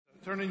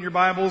Turn in your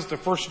Bibles to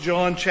 1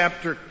 John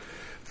chapter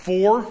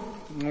 4.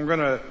 We're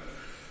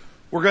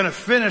gonna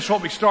finish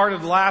what we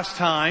started last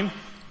time,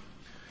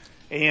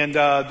 and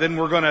then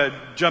we're gonna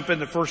jump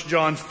into 1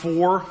 John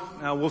 4.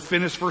 We'll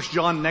finish 1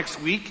 John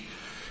next week.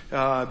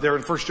 They're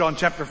in 1 John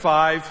chapter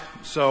 5,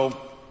 so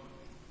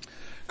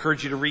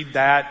encourage you to read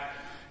that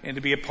and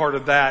to be a part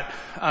of that.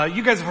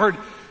 You guys have heard.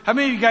 How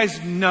many of you guys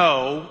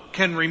know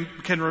can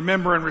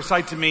remember and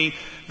recite to me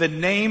the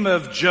name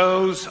of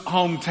Joe's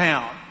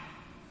hometown?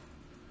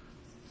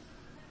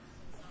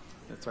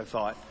 That's what I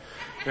thought.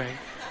 Right.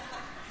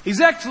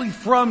 He's actually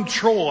from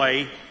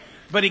Troy,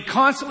 but he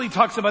constantly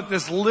talks about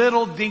this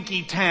little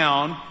dinky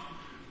town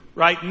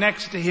right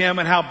next to him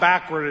and how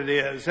backward it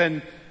is.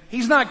 And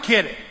he's not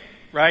kidding,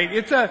 right?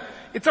 It's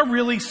a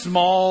really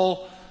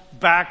small,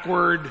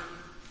 backward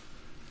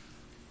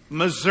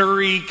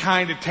Missouri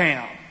kind of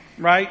town,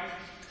 right?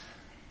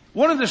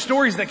 One of the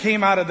stories that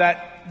came out of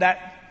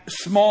that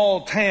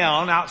small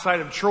town outside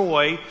of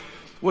Troy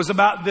was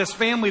about this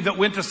family that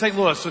went to St.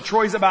 Louis. So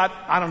Troy's about,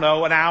 an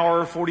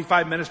hour,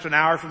 45 minutes to an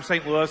hour from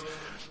St. Louis.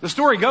 The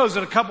story goes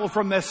that a couple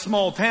from this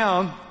small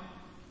town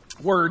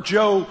where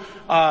Joe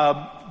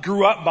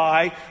grew up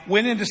by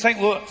went into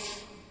St.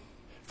 Louis.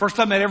 First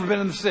time they'd ever been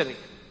in the city.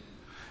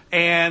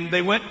 And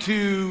they went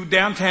to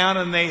downtown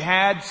and they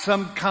had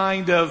some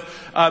kind of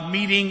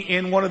meeting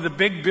in one of the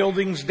big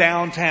buildings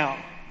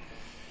downtown.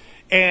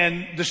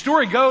 And the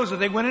story goes that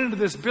they went into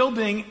this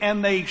building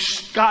and they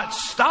got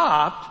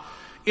stopped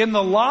in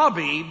the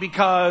lobby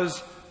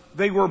because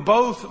they were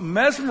both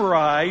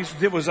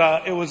mesmerized. It was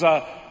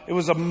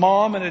a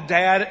mom and a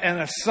dad and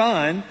a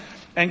son,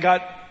 and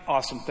got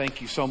awesome. Thank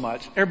you so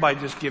much. Everybody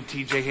just give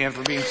TJ a hand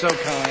for being so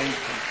kind.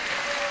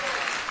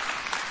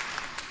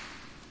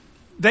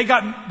 They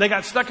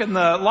got stuck in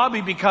the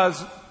lobby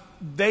because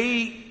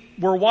they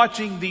were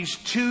watching these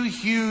two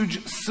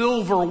huge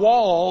silver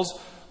walls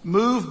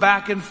move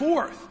back and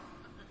forth.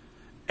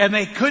 And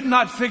they could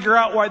not figure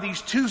out why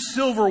these two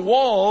silver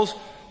walls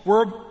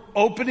were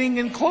opening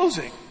and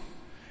closing.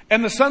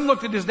 And the son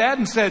looked at his dad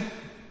and said,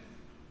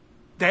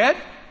 "Dad,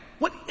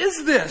 what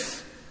is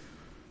this?"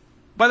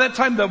 By that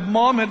time, the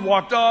mom had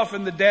walked off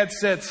and the dad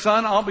said,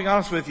 "Son, I'll be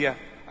honest with you.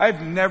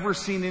 I've never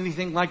seen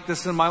anything like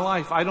this in my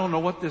life. I don't know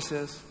what this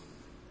is."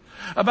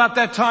 About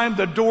that time,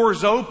 the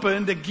doors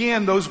opened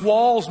again. Those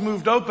walls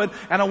moved open,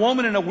 and a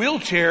woman in a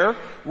wheelchair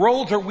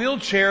rolled her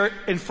wheelchair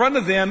in front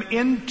of them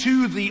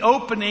into the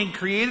opening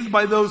created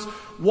by those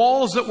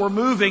walls that were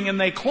moving,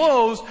 and they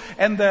closed.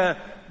 And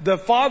the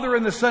father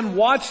and the son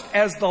watched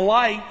as the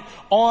light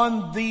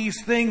on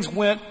these things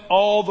went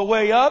all the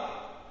way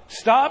up,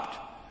 stopped,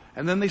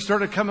 and then they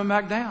started coming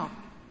back down.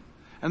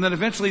 And then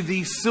eventually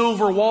these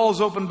silver walls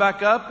opened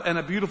back up, and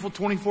a beautiful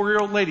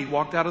 24-year-old lady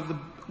walked out of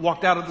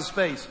the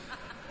space.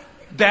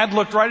 Dad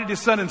looked right at his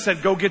son and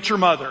said, "Go get your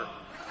mother."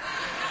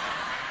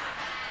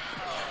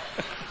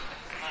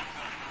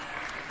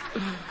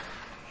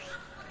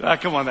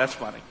 Come on, that's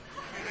funny.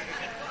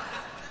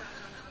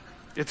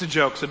 It's a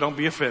joke, so don't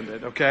be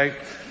offended, okay?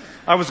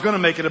 I was going to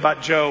make it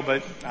about Joe,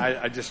 but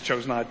I just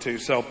chose not to.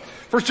 So,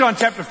 1 John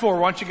chapter 4,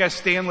 why don't you guys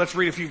stand? Let's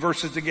read a few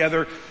verses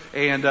together,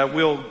 and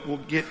we'll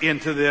get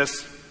into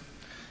this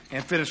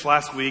and finish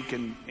last week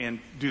and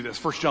do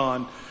this. 1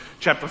 John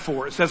chapter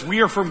 4. It says,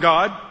 "We are from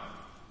God,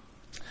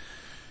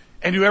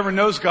 and whoever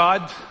knows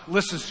God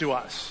listens to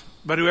us.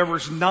 But whoever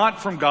is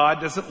not from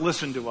God doesn't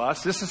listen to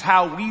us. This is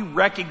how we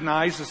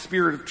recognize the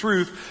spirit of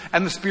truth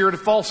and the spirit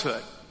of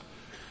falsehood.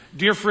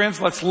 Dear friends,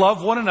 let's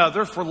love one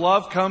another, for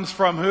love comes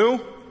from who?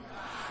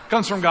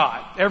 Comes from God.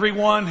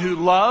 Everyone who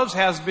loves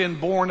has been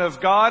born of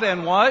God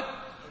and what?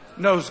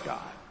 Knows God."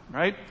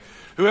 Right?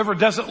 "Whoever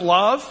doesn't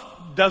love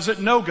doesn't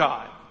know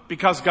God,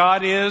 because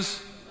God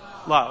is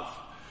love.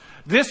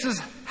 This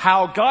is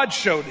how God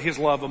showed his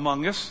love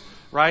among us."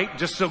 Right?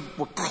 Just so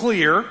we're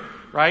clear,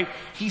 right?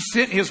 "He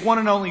sent his one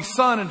and only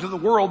Son into the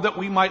world that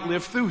we might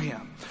live through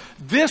him.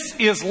 This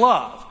is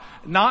love.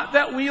 Not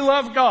that we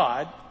love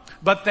God,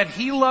 but that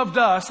he loved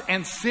us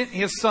and sent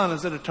his Son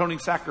as an atoning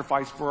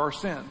sacrifice for our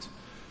sins.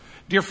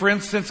 Dear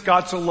friends, since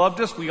God so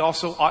loved us, we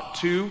also ought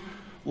to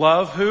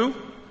love" who?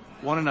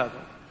 One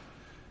another.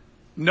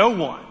 "No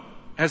one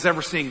has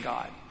ever seen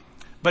God.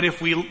 But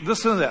if we,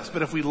 listen to this,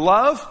 but if we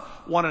love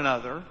one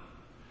another,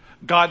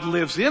 God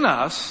lives in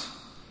us,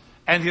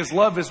 and his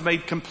love is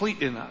made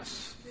complete in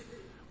us."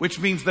 Which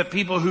means that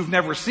people who've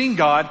never seen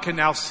God can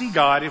now see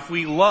God if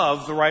we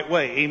love the right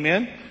way.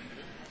 Amen?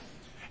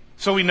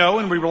 So we know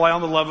and we rely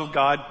on the love of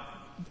God,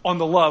 on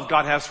the love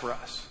God has for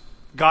us.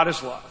 God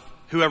is love.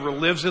 Whoever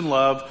lives in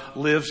love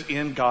lives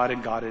in God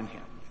and God in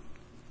him.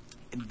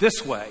 In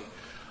this way,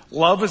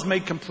 love is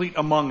made complete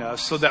among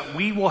us so that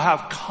we will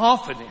have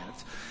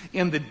confidence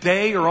in the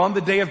day or on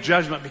the day of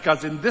judgment,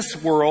 because in this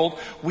world,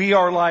 we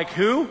are like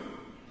who?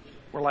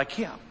 We're like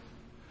him.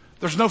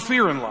 There's no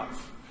fear in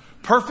love.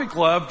 Perfect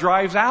love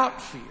drives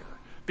out fear,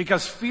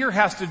 because fear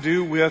has to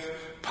do with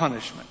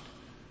punishment,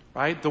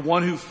 right? The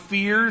one who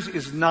fears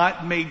is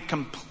not made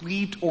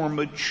complete or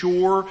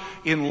mature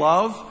in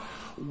love.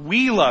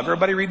 We love,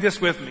 everybody read this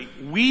with me.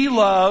 We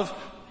love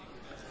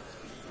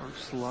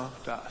first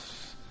loved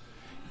us.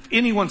 If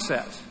anyone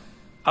says,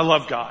 I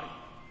love God,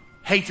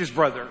 hates his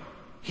brother,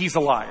 he's a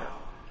liar.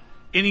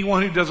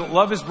 Anyone who doesn't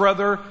love his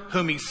brother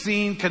whom he's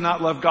seen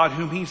cannot love God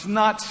whom he's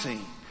not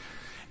seen.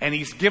 And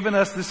he's given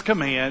us this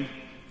command,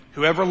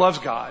 whoever loves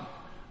God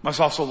must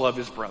also love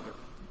his brother.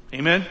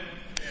 Amen?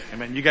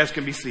 Amen. You guys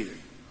can be seated.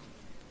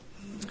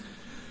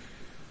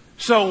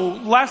 So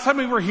last time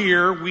we were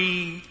here,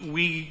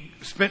 we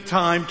spent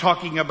time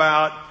talking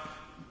about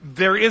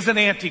there is an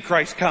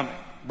Antichrist coming,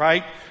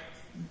 right?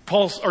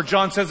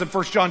 John says in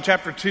 1 John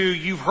chapter 2,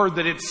 you've heard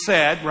that it's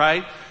said,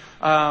 right?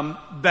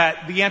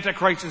 That the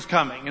Antichrist is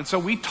coming. And so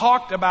we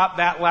talked about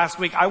that last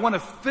week. I want to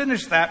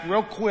finish that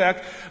real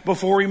quick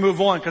before we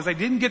move on, because I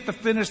didn't get to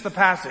finish the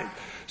passage.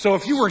 So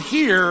if you were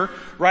here,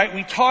 right,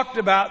 we talked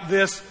about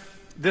this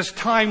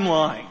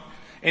timeline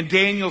and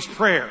Daniel's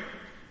prayer.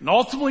 And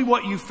ultimately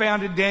what you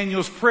found in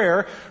Daniel's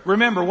prayer,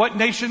 remember, what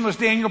nation was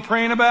Daniel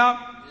praying about?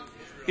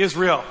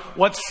 Israel.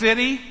 What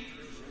city?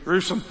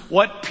 Jerusalem.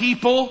 What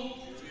people?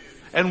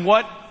 And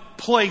what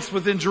place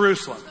within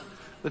Jerusalem?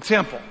 The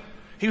temple.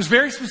 He was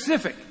very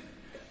specific.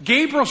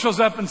 Gabriel shows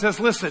up and says,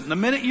 listen, the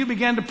minute you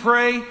began to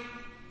pray,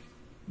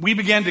 we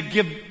began to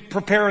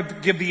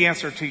give the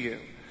answer to you.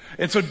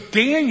 And so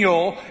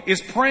Daniel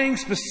is praying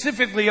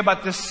specifically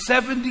about this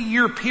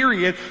 70-year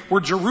period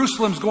where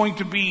Jerusalem's going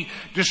to be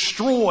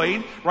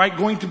destroyed, right?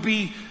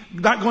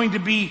 Not going to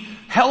be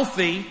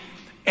healthy.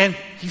 And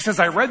he says,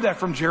 I read that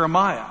from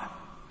Jeremiah.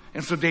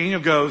 And so Daniel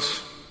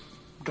goes,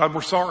 God,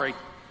 we're sorry.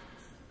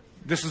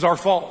 This is our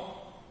fault.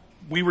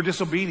 We were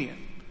disobedient.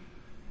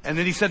 And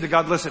then he said to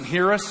God, listen,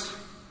 hear us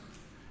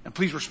and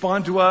please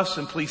respond to us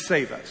and please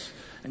save us.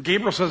 And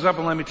Gabriel says up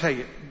and let me tell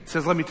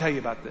you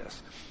about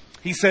this.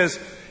 He says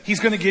he's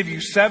going to give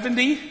you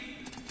 70,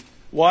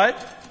 what?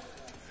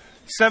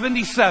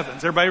 77s.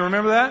 Everybody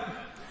remember that?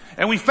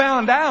 And we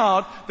found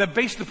out that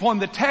based upon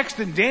the text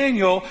in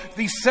Daniel,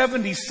 these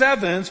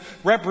 77s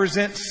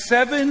represent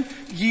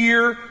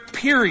 7-year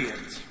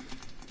periods.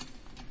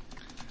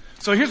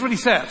 So here's what he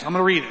says. I'm going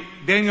to read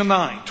it. Daniel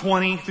 9,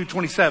 20 through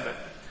 27.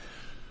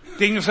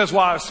 Daniel says,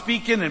 while I was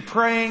speaking and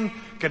praying,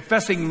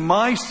 confessing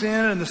my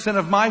sin and the sin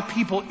of my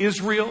people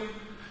Israel,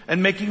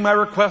 and making my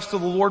request to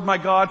the Lord my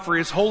God for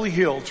his holy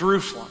hill,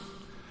 Jerusalem.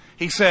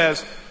 He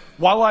says,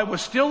 while I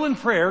was still in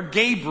prayer,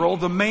 Gabriel,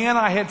 the man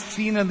I had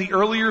seen in the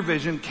earlier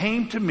vision,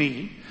 came to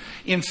me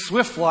in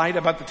swift flight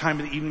about the time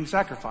of the evening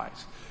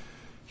sacrifice.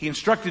 He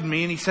instructed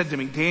me and he said to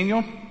me,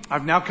 Daniel,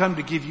 I've now come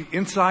to give you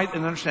insight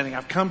and understanding.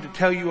 I've come to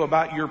tell you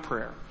about your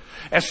prayer.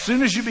 As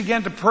soon as you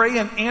began to pray,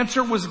 an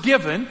answer was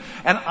given,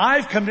 and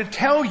I've come to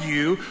tell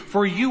you,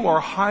 for you are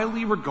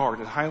highly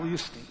regarded, highly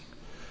esteemed.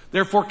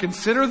 Therefore,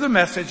 consider the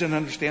message and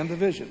understand the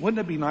vision. Wouldn't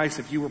it be nice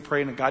if you were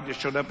praying and God just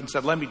showed up and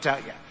said, let me tell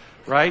you,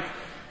 right?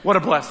 What a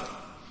blessing.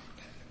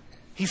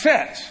 He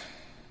says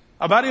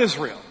about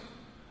Israel,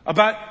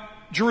 about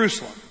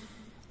Jerusalem,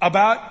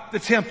 about the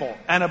temple,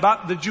 and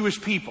about the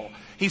Jewish people.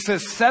 He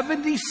says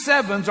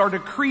 77s are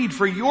decreed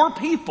for your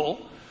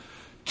people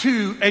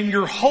and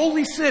your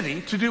holy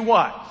city to do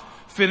what?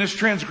 Finish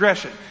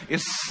transgression.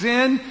 Is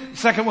sin,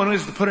 second one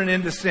is to put an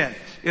end to sin.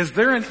 Is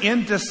there an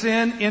end to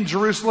sin in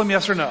Jerusalem?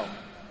 Yes or no?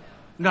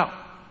 No.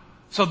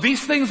 So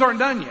these things aren't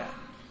done yet.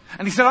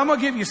 And he said, I'm going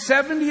to give you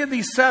 70 of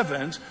these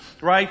 7s,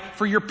 right,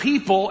 for your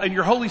people and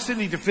your holy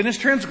city to finish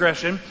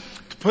transgression,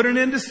 to put an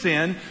end to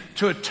sin,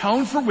 to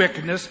atone for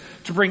wickedness,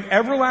 to bring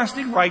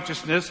everlasting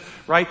righteousness,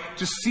 right,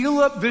 to seal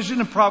up vision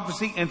and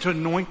prophecy, and to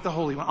anoint the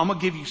Holy One. I'm going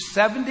to give you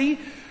 70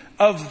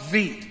 of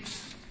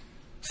these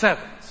 7s.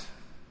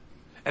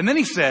 And then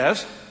he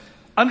says,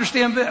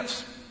 understand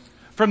this.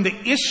 From the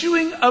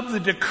issuing of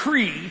the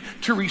decree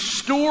to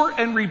restore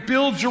and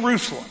rebuild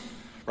Jerusalem,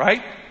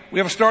 right? We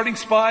have a starting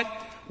spot.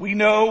 We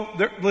know,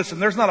 listen,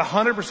 there's not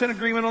 100%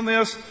 agreement on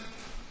this,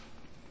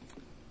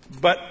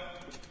 but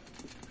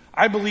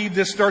I believe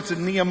this starts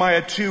in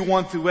Nehemiah 2,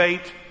 1 through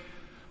 8,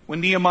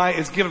 when Nehemiah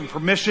is given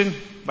permission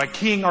by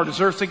King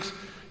Artaxerxes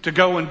to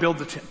go and build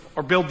the temple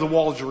or build the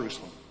wall of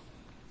Jerusalem.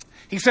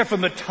 He said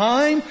from the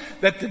time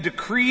that the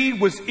decree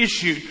was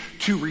issued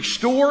to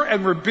restore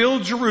and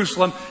rebuild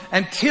Jerusalem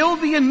until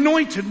the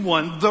anointed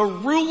one, the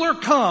ruler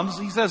comes,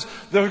 he says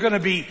there are going to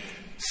be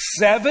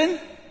 7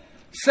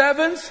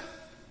 7s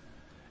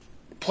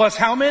plus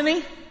how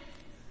many?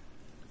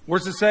 Where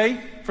does it say?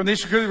 From the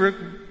issue,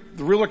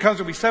 the ruler comes,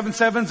 there will be 7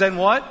 7s and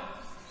what?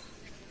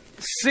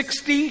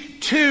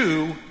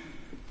 62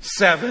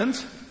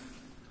 7s.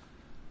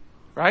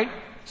 Right?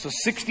 So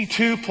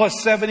 62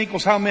 plus 7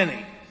 equals how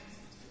many?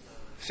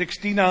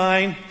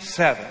 69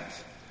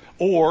 7s.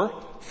 Or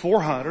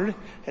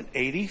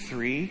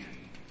 483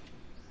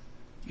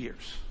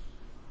 years.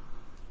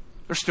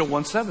 There's still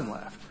 1 7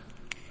 left.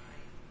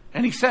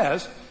 And he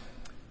says,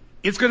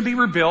 it's going to be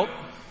rebuilt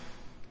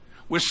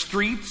with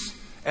streets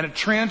and a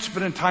trench,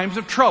 but in times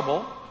of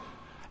trouble,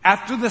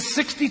 after the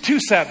 62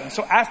 7s.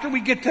 So after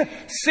we get to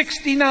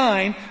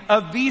 69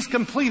 of these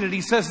completed,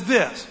 he says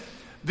this,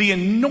 the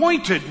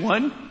anointed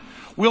one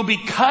will be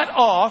cut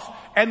off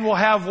and will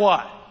have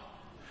what?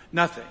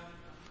 Nothing.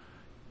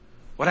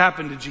 What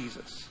happened to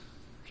Jesus?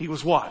 He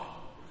was what?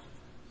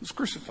 was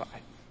crucified.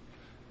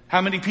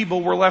 How many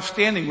people were left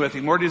standing with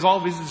him? Where did all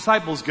of his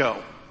disciples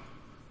go?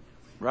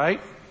 Right?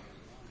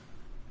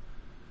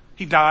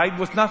 He died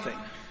with nothing.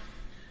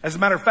 As a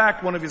matter of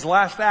fact, one of his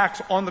last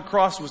acts on the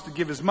cross was to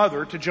give his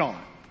mother to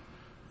John.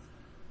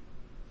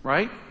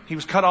 Right? He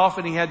was cut off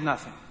and he had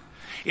nothing.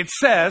 It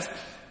says,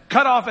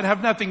 cut off and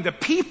have nothing. The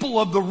people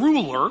of the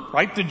ruler,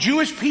 right? The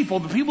Jewish people,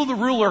 the people of the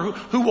ruler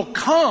who will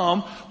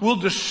come will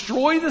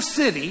destroy the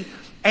city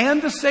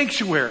and the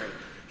sanctuary.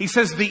 He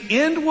says the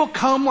end will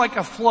come like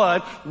a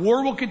flood.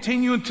 War will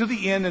continue until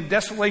the end and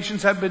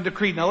desolations have been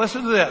decreed. Now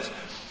listen to this.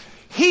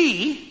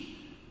 He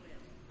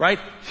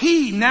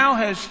now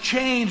has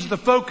changed the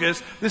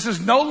focus. This is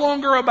no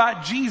longer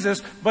about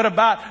Jesus, but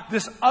about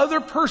this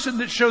other person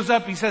that shows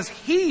up. He says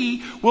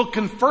he will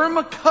confirm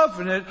a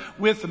covenant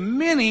with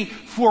many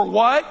for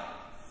what?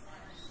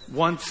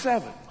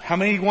 1/7. How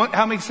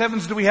many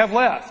sevens do we have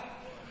left?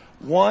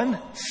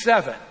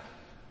 1/7.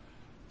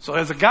 So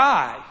there's a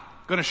guy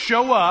going to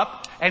show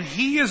up and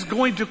he is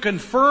going to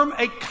confirm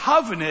a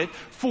covenant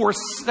for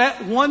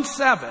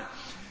 1/7.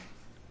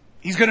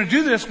 He's going to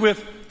do this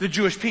with the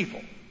Jewish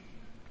people.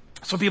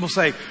 So people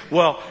say,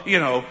 well,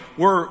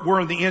 we're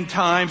in the end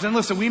times. And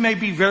listen, we may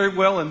be very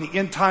well in the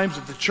end times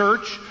of the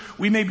church.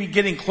 We may be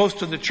getting close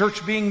to the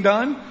church being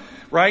done,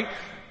 right?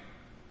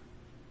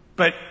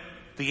 But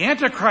the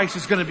Antichrist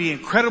is going to be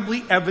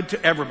incredibly evident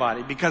to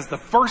everybody because the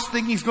first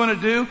thing he's going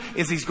to do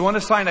is he's going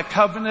to sign a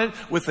covenant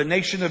with the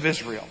nation of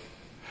Israel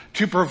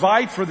to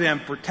provide for them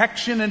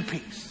protection and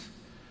peace.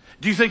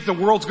 Do you think the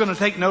world's going to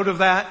take note of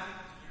that?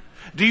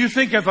 Do you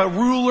think if a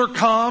ruler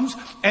comes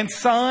and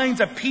signs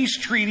a peace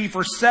treaty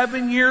for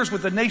 7 years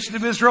with the nation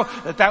of Israel,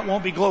 that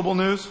won't be global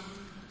news?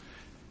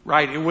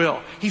 Right, it will.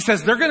 He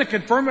says they're going to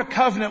confirm a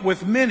covenant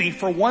with many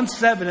for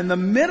 1/7. In the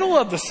middle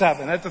of the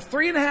 7, at the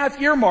 3.5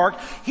 year mark,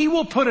 he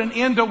will put an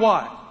end to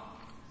what?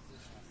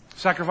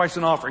 Sacrifice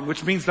and offering,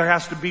 which means there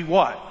has to be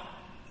what?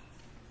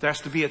 There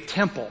has to be a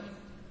temple.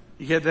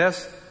 You get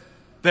this?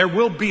 There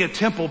will be a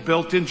temple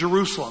built in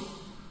Jerusalem.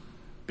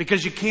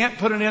 Because you can't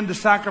put an end to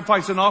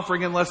sacrifice and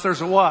offering unless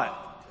there's a what?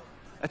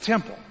 A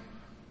temple.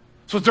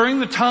 So during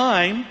the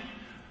time,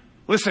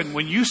 listen,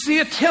 when you see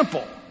a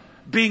temple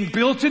being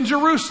built in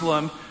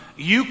Jerusalem,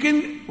 you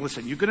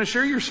can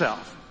assure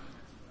yourself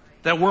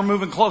that we're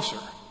moving closer.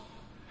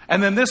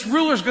 And then this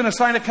ruler's going to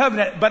sign a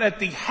covenant, but at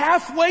the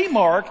halfway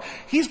mark,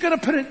 he's going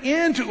to put an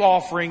end to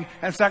offering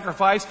and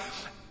sacrifice.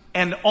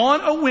 And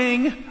on a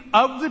wing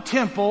of the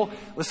temple,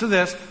 listen to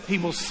this, he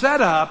will set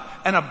up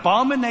an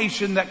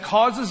abomination that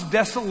causes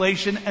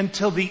desolation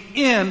until the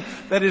end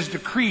that is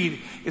decreed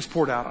is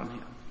poured out on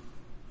him.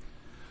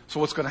 So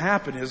what's going to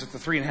happen is at the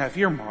 3.5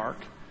 year mark,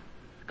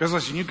 because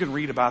listen, you can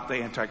read about the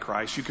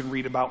Antichrist, you can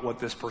read about what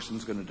this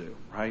person's going to do,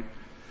 right?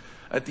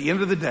 At the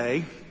end of the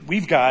day,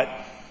 we've got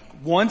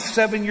 1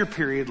 7-year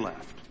period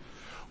left.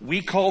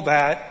 We call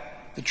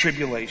that the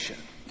tribulation.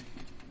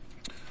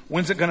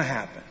 When's it going to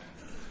happen?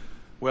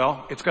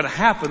 Well, it's going to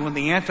happen when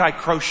the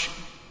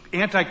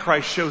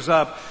Antichrist shows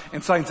up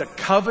and signs a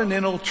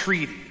covenantal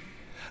treaty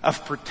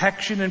of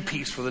protection and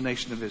peace for the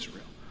nation of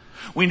Israel.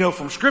 We know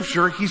from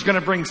Scripture he's going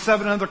to bring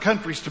 7 other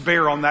countries to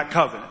bear on that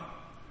covenant.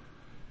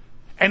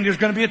 And there's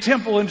going to be a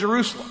temple in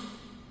Jerusalem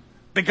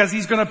because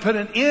he's going to put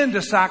an end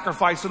to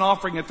sacrifice and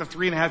offering at the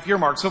 3.5 year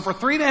mark. So for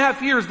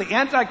 3.5 years, the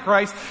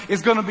Antichrist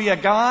is going to be a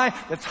guy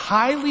that's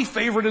highly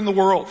favored in the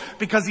world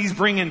because he's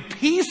bringing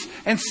peace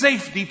and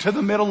safety to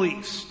the Middle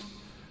East.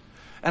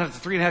 And at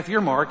the 3.5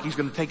 year mark, he's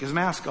going to take his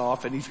mask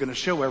off and he's going to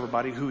show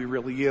everybody who he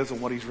really is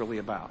and what he's really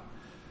about.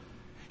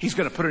 He's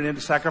going to put an end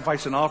to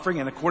sacrifice and offering.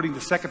 And according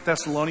to 2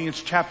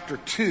 Thessalonians chapter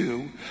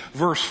 2,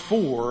 verse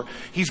 4,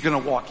 he's going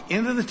to walk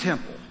into the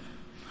temple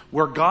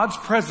where God's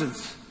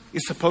presence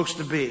is supposed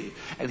to be.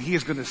 And he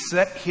is going to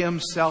set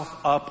himself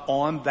up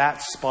on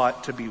that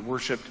spot to be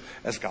worshiped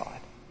as God.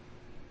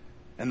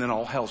 And then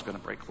all hell's going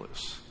to break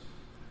loose.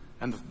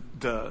 And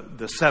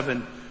the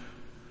seven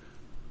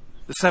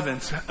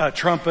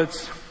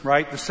trumpets,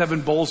 right? The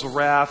 7 bowls of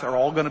wrath are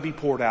all going to be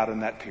poured out in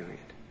that period.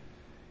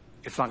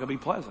 It's not going to be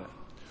pleasant.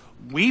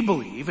 We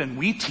believe and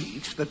we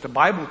teach that the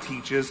Bible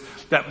teaches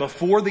that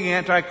before the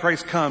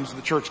Antichrist comes,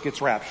 the church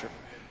gets raptured.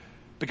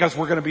 Because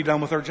we're going to be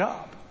done with our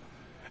job.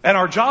 And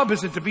our job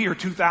isn't to be here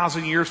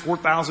 2,000 years,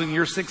 4,000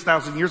 years,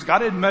 6,000 years.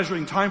 God isn't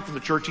measuring time for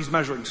the church. He's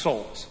measuring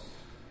souls.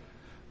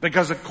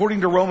 Because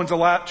according to Romans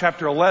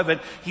chapter 11,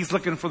 he's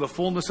looking for the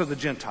fullness of the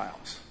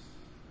Gentiles.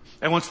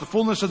 And once the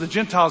fullness of the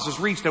Gentiles is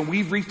reached, and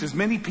we've reached as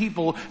many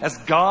people as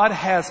God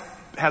has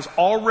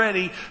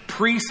already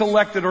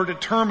pre-selected or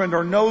determined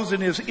or knows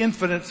in his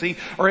infinity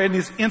or in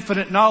his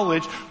infinite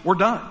knowledge, we're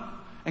done.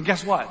 And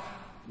guess what?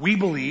 We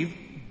believe,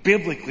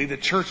 biblically, the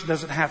church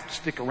doesn't have to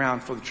stick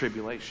around for the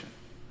tribulation.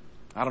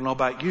 I don't know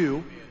about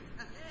you,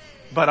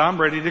 but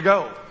I'm ready to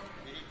go.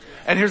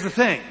 And here's the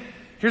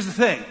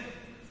thing.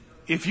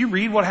 If you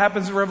read what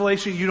happens in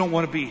Revelation, you don't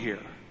want to be here.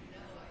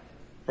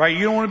 Right?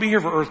 You don't want to be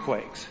here for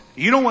earthquakes.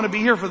 You don't want to be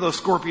here for those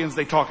scorpions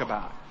they talk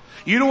about.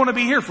 You don't want to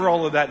be here for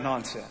all of that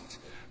nonsense.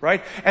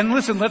 Right? And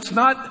listen, let's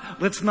not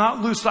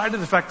lose sight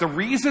of the fact the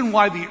reason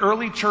why the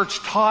early church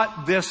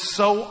taught this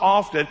so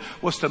often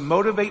was to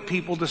motivate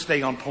people to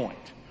stay on point.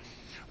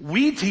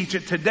 We teach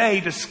it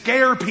today to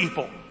scare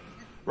people,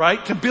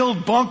 right? To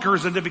build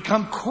bunkers and to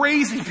become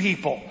crazy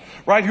people,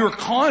 right? Who are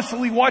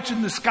constantly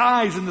watching the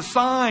skies and the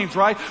signs,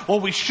 right?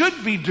 What we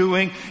should be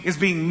doing is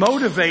being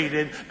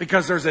motivated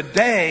because there's a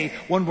day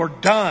when we're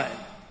done.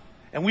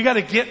 And we got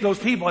to get those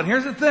people. And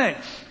here's the thing.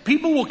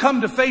 People will come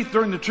to faith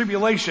during the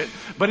tribulation,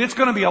 but it's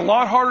going to be a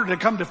lot harder to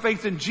come to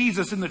faith in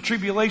Jesus in the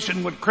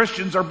tribulation when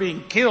Christians are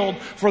being killed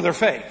for their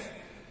faith.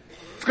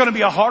 It's going to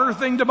be a harder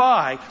thing to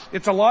buy.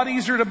 It's a lot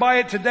easier to buy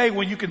it today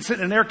when you can sit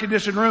in an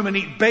air-conditioned room and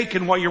eat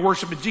bacon while you're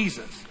worshiping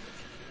Jesus,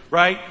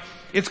 right?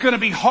 It's going to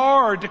be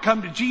hard to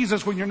come to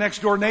Jesus when your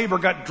next door neighbor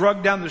got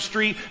drugged down the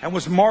street and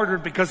was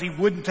martyred because he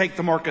wouldn't take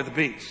the mark of the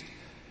beast.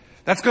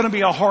 That's going to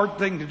be a hard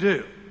thing to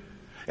do.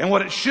 And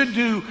what it should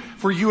do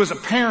for you as a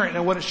parent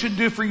and what it should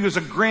do for you as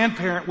a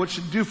grandparent, what it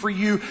should do for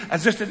you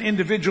as just an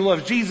individual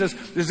of Jesus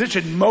is it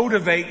should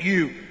motivate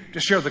you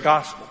to share the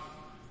gospel.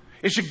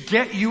 It should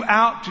get you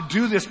out to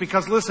do this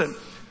because listen,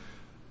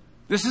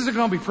 this isn't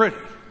going to be pretty.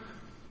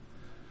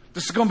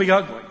 This is going to be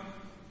ugly.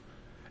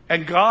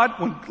 And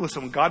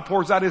when God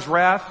pours out His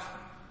wrath,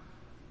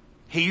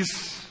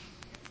 He's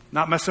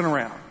not messing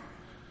around.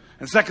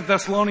 In 2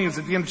 Thessalonians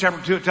at the end of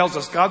chapter 2, it tells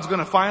us God's going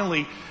to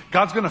finally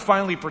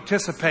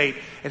participate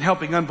in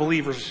helping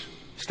unbelievers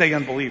stay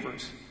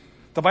unbelievers.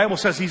 The Bible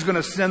says He's going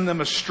to send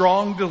them a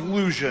strong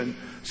delusion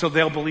so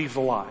they'll believe the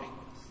lie.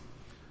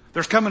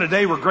 There's coming a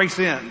day where grace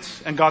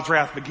ends and God's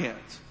wrath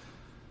begins.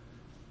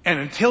 And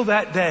until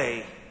that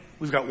day,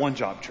 we've got one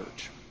job,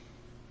 church.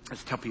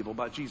 Let's tell people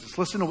about Jesus.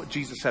 Listen to what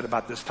Jesus said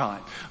about this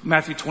time.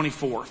 Matthew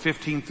 24,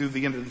 15 through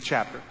the end of the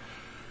chapter.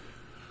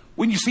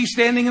 When you see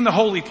standing in the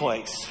holy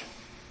place,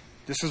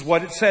 this is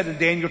what it said in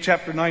Daniel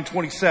chapter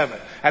 9:27.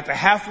 At the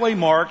halfway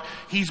mark,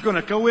 He's going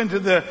to go into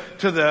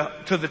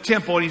the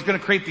temple and He's going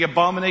to create the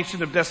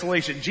abomination of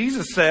desolation.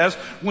 Jesus says,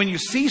 when you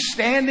see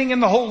standing in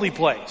the holy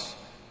place,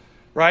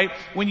 right?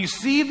 When you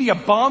see the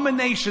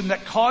abomination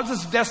that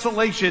causes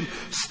desolation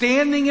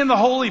standing in the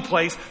holy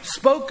place,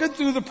 spoken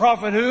through the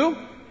prophet who?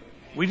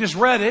 We just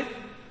read it.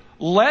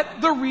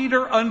 Let the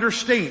reader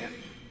understand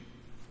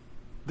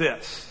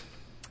this.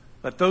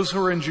 Let those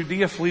who are in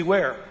Judea flee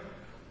where?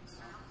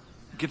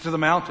 Get to the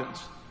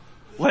mountains.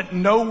 Let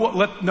no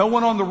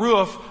one on the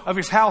roof of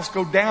his house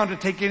go down to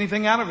take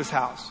anything out of his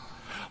house.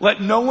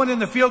 Let no one in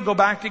the field go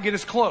back to get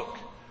his cloak.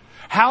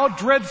 How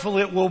dreadful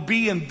it will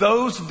be in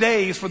those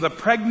days for the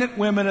pregnant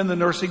women and the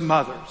nursing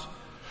mothers.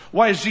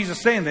 Why is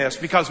Jesus saying this?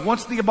 Because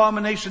once the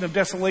abomination of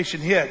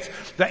desolation hits,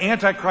 the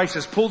Antichrist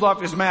has pulled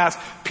off his mask.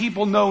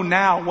 People know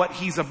now what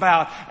he's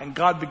about, and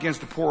God begins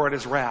to pour out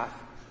His wrath.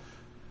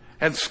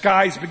 And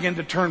skies begin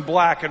to turn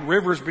black and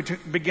rivers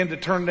begin to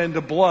turn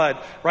into blood,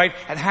 right?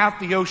 And half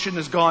the ocean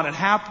is gone and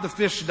half the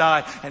fish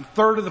die and a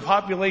third of the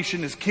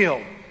population is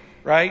killed,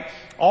 right?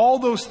 All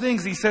those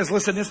things, He says,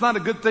 listen, it's not a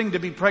good thing to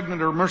be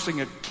pregnant or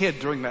nursing a kid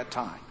during that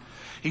time.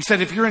 He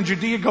said, if you're in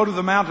Judea, go to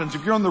the mountains.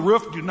 If you're on the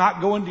roof, do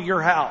not go into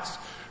your house,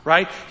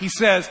 right? He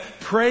says,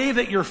 pray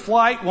that your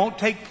flight won't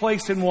take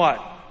place in what?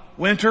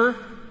 Winter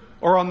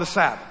or on the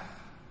Sabbath.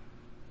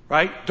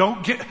 Right?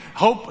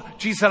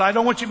 Jesus said, I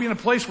don't want you to be in a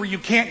place where you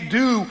can't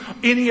do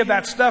any of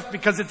that stuff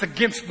because it's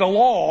against the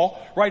law,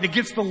 right?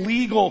 Against the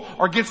legal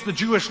or against the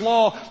Jewish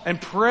law,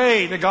 and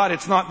pray to God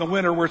it's not in the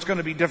winter where it's going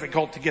to be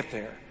difficult to get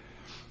there.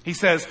 He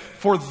says,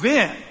 for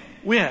then,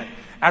 when?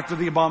 After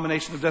the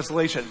abomination of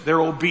desolation, there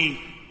will be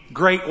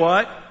great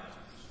what?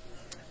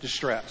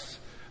 Distress.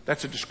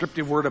 That's a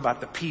descriptive word about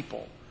the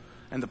people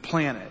and the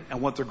planet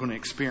and what they're going to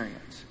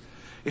experience.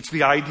 It's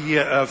the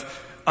idea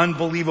of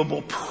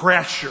unbelievable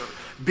pressure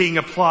being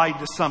applied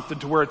to something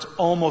to where it's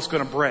almost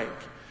going to break.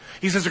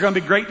 He says there's going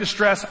to be great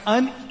distress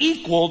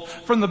unequaled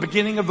from the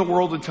beginning of the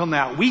world until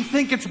now. We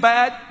think it's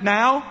bad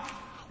now.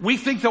 We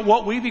think that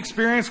what we've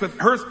experienced with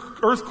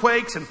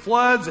earthquakes and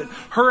floods and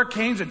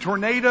hurricanes and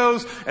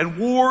tornadoes and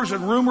wars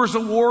and rumors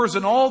of wars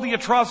and all the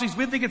atrocities,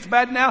 we think it's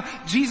bad now.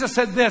 Jesus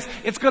said this,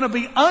 it's going to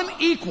be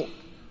unequaled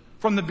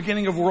from the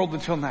beginning of the world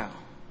until now.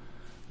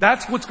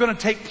 That's what's going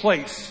to take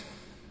place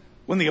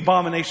when the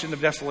abomination of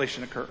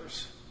desolation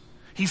occurs.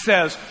 He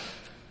says,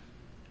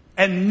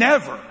 and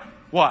never,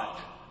 what?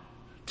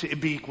 To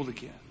be equaled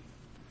again.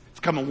 It's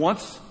coming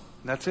once,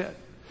 and that's it.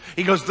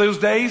 He goes, those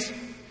days,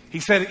 he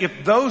said,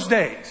 if those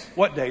days,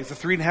 what days? The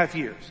 3.5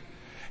 years,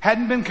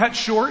 hadn't been cut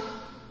short,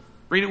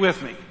 read it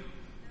with me.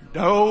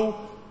 No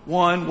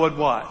one would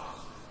what?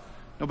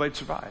 Nobody'd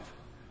survive.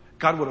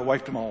 God would have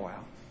wiped them all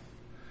out.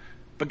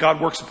 But God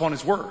works upon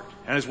His word,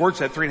 and His word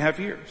said 3.5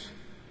 years.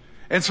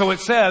 And so it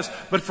says,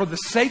 but for the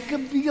sake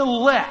of the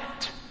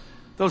elect,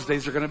 those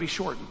days are going to be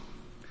shortened.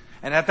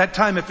 And at that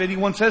time, if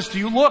anyone says to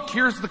you, look,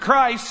 here's the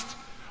Christ,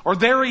 or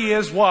there He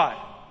is, what?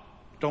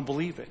 Don't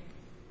believe it.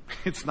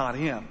 It's not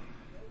Him.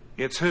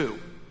 It's who?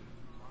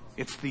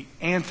 It's the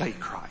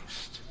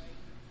Antichrist.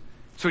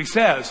 So He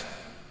says,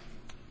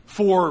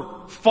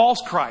 For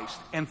false Christ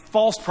and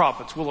false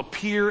prophets will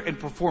appear and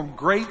perform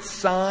great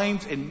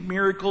signs and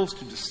miracles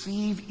to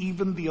deceive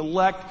even the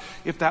elect,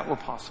 if that were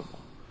possible.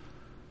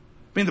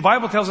 I mean, the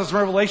Bible tells us in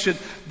Revelation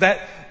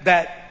that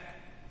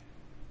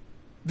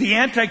the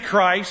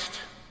Antichrist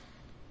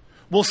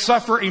will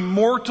suffer a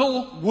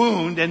mortal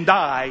wound and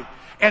die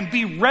and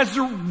be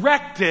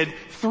resurrected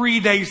 3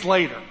 days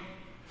later.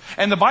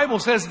 And the Bible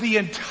says the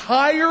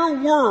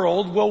entire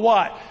world will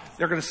what?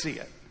 They're going to see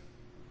it.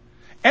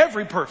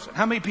 Every person.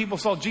 How many people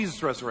saw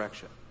Jesus'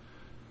 resurrection?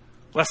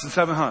 Less than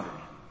 700.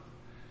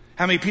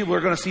 How many people are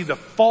going to see the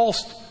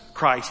false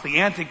Christ,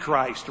 the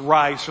Antichrist,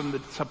 rise from the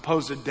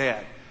supposed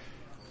dead?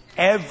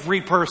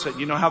 Every person.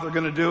 You know how they're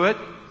going to do it?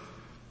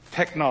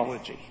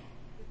 Technology.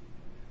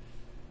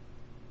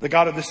 The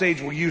God of this age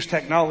will use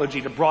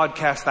technology to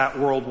broadcast that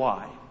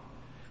worldwide.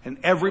 And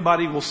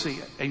everybody will see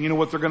it. And you know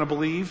what they're going to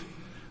believe?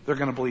 They're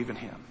going to believe in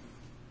Him.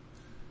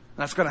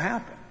 That's going to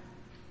happen.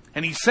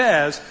 And He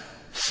says,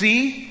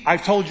 see,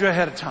 I've told you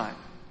ahead of time.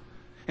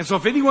 And so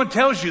if anyone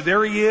tells you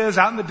there He is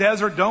out in the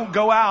desert, don't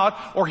go out,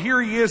 or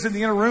here He is in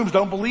the inner rooms,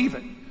 don't believe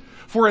it.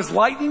 For as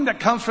lightning that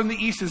comes from the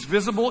east is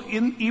visible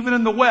even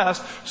in the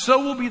west,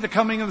 so will be the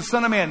coming of the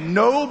Son of Man.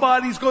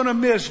 Nobody's going to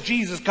miss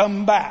Jesus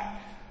coming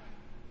back.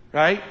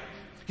 Right?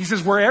 He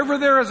says, wherever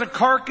there is a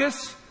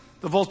carcass,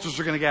 the vultures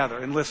are going to gather.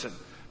 And listen,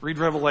 read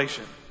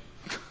Revelation.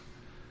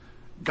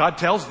 God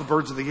tells the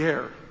birds of the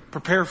air,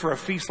 prepare for a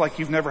feast like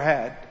you've never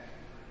had.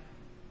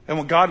 And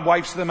when God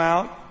wipes them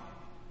out,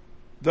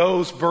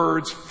 those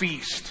birds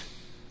feast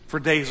for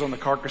days on the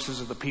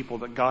carcasses of the people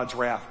that God's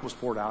wrath was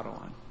poured out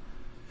on.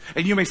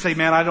 And you may say,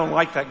 man, I don't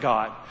like that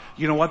God.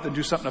 You know what? Then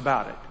do something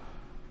about it.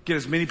 Get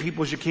as many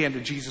people as you can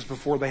to Jesus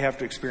before they have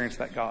to experience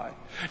that God.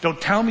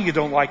 Don't tell me you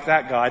don't like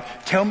that God.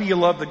 Tell me you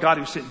love the God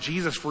who sent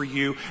Jesus for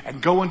you,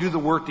 and go and do the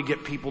work to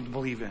get people to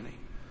believe in Him.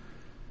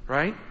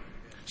 Right?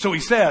 So He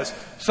says,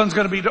 sun's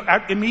going to be,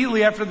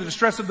 immediately after the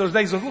distress of those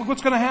days, look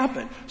what's going to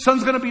happen.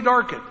 Sun's going to be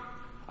darkened.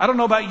 I don't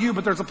know about you,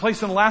 but there's a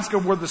place in Alaska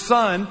where the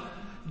sun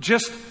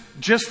just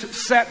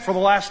set for the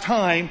last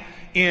time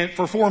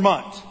for 4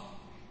 months.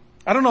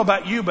 I don't know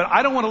about you, but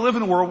I don't want to live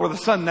in a world where the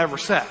sun never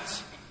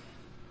sets.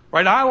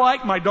 Right? I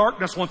like my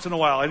darkness once in a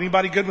while.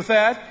 Anybody good with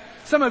that?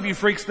 Some of you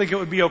freaks think it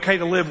would be okay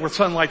to live where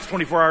sunlight's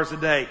 24 hours a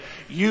day.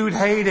 You'd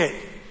hate it.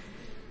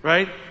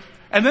 Right?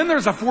 And then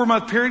there's a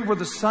 4-month period where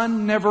the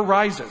sun never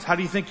rises. How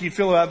do you think you'd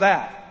feel about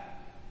that?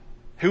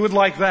 Who would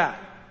like that?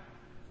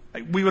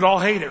 We would all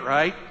hate it,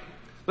 right?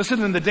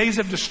 Listen, in the days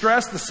of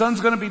distress, the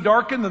sun's going to be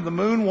darkened and the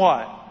moon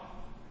what?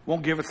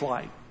 Won't give its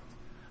light.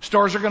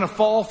 Stars are going to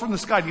fall from the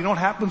sky. Do you know what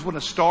happens when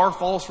a star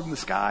falls from the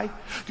sky?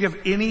 Do you have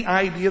any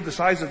idea the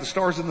size of the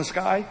stars in the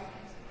sky?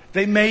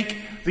 They make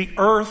the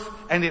earth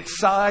and its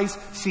size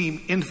seem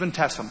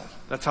infinitesimal.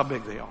 That's how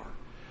big they are.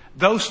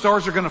 Those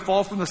stars are going to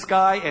fall from the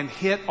sky and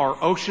hit our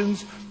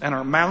oceans and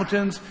our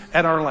mountains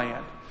and our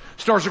land.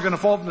 Stars are going to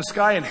fall from the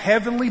sky, and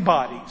heavenly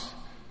bodies,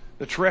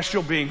 the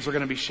terrestrial beings, are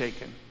going to be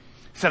shaken.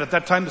 He said at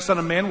that time the Son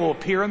of Man will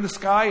appear in the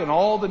sky, and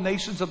all the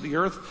nations of the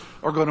earth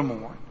are going to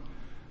mourn.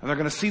 And they're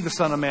going to see the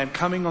Son of Man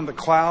coming on the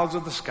clouds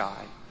of the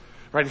sky.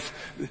 Right?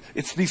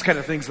 It's these kind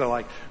of things that,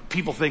 like,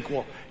 people think,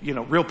 well, you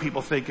know, real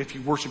people think if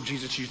you worship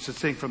Jesus, you should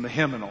sing from the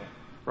hymnal.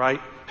 Right?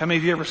 How many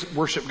of you ever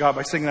worship God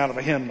by singing out of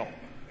a hymnal?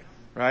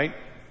 Right?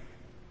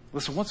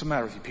 Listen, what's the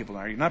matter with you people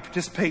now? Are you not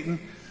participating?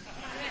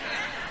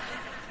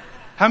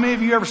 How many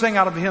of you ever sang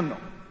out of a hymnal?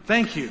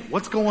 Thank you.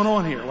 What's going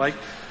on here? Like,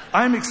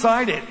 I'm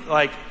excited.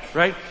 Like,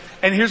 right?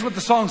 And here's what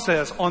the song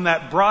says. On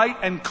that bright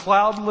and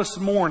cloudless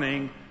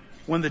morning,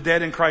 when the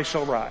dead in Christ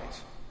shall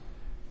rise.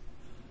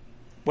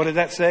 What did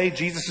that say?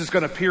 Jesus is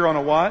going to appear on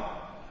a what?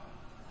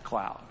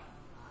 Cloud.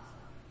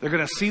 They're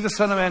going to see the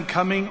Son of Man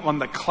coming on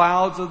the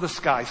clouds of the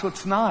sky. So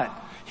it's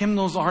not.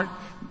 Hymnals aren't.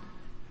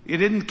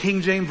 It isn't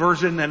King James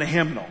Version and a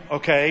hymnal,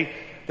 okay?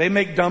 They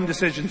make dumb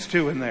decisions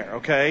too in there,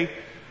 okay?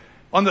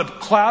 On the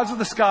clouds of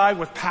the sky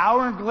with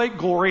power and great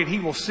glory, and He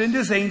will send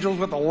His angels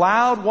with a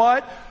loud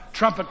what?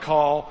 Trumpet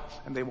call,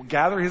 and they will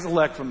gather His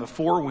elect from the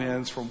four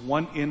winds, from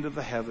one end of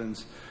the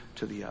heavens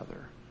to the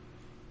other.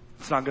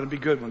 It's not going to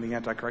be good when the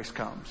Antichrist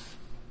comes.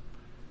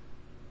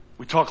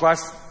 We talked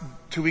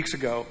 2 weeks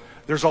ago.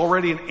 There's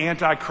already an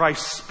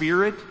Antichrist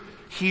spirit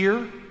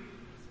here,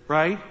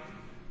 right?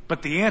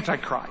 But the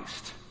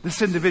Antichrist,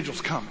 this individual's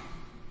coming.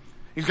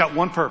 He's got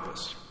one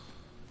purpose.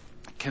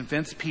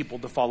 Convince people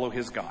to follow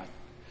his God.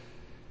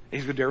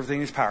 He's going to do everything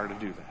in his power to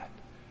do that.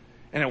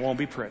 And it won't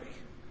be pretty.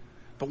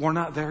 But we're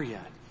not there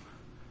yet.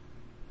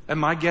 And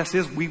my guess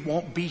is we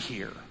won't be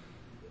here.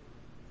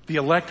 The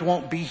elect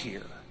won't be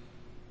here.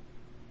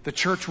 The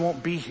church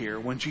won't be here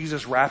when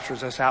Jesus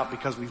raptures us out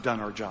because we've done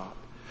our job.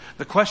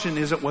 The question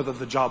isn't whether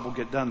the job will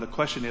get done. The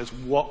question is,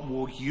 what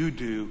will you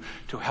do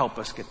to help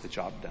us get the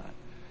job done?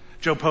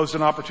 Joe posed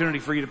an opportunity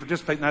for you to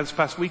participate in that this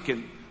past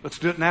weekend. Let's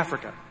do it in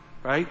Africa,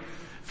 right?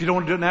 If you don't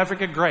want to do it in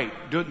Africa, great.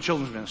 Do it in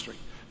children's ministry.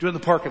 Do it in the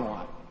parking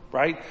lot,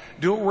 right?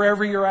 Do it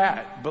wherever you're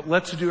at. But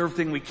let's do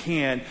everything we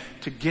can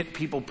to get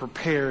people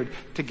prepared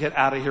to get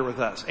out of here with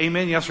us.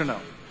 Amen? Yes or no?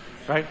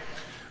 Right?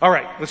 All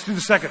right. Let's do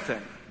the second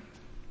thing.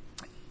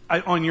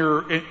 On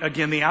your,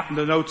 again,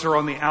 the notes are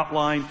on the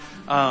outline,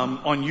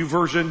 on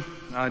YouVersion.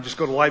 Just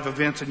go to live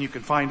events and you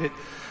can find it.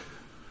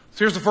 So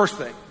here's the first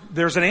thing.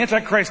 There's an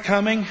Antichrist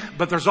coming,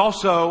 but there's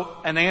also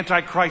an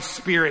Antichrist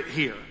spirit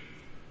here.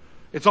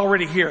 It's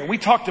already here. We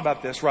talked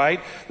about this,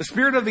 right? The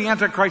spirit of the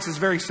Antichrist is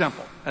very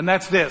simple. And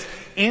that's this.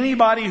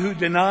 Anybody who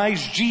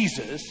denies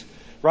Jesus,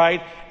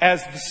 right,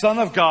 as the Son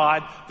of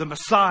God, the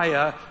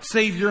Messiah,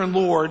 Savior and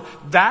Lord,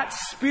 that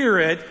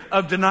spirit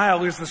of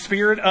denial is the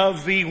spirit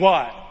of the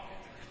what?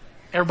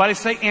 Everybody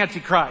say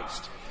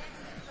Antichrist.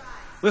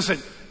 Listen,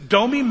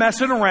 don't be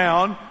messing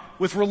around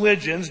with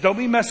religions. Don't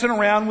be messing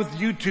around with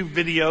YouTube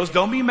videos.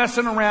 Don't be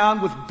messing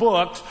around with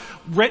books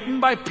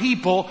written by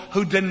people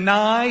who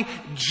deny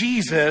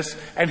Jesus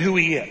and who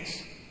He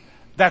is.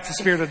 That's the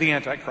spirit of the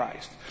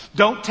Antichrist.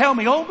 Don't tell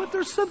me, oh, but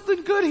there's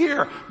something good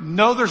here.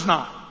 No, there's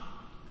not.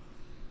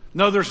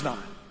 No, there's not.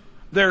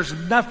 There's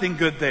nothing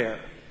good there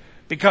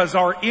because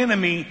our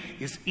enemy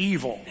is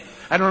evil.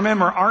 And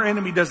remember, our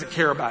enemy doesn't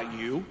care about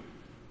you.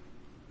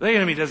 The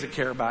enemy doesn't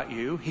care about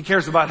you. He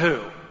cares about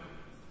who?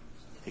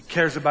 He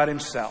cares about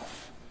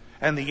himself.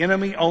 And the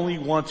enemy only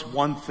wants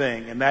one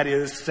thing, and that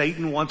is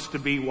Satan wants to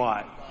be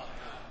what?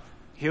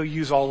 He'll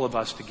use all of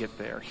us to get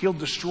there. He'll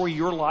destroy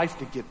your life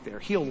to get there.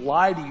 He'll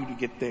lie to you to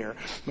get there.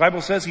 The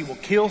Bible says he will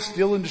kill,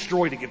 steal, and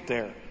destroy to get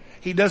there.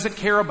 He doesn't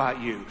care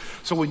about you.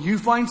 So when you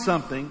find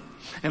something,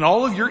 and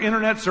all of your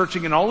internet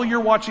searching, and all of your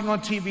watching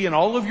on TV, and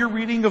all of your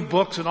reading of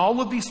books, and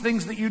all of these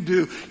things that you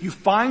do, you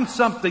find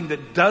something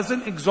that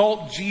doesn't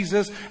exalt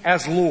Jesus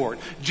as Lord,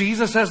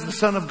 Jesus as the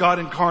Son of God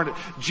incarnate,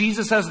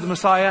 Jesus as the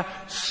Messiah,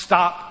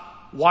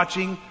 stop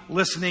watching,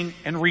 listening,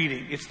 and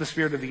reading. It's the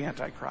spirit of the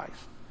Antichrist.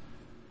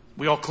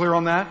 We all clear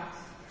on that?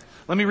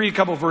 Let me read a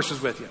couple of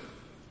verses with you.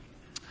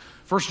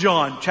 1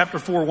 John chapter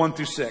 4, 1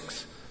 through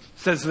 6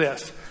 says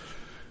this.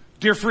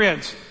 Dear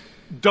friends,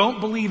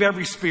 don't believe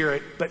every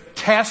spirit, but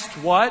test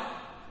what?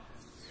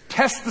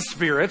 Test the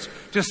spirits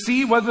to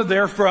see whether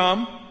they're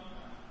from.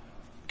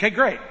 Okay,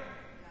 great.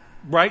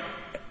 Right?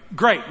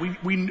 Great.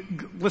 We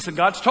listen,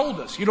 God's told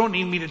us. You don't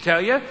need me to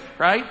tell you,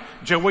 right?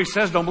 Joey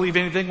says don't believe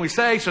anything we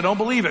say, so don't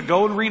believe it.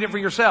 Go and read it for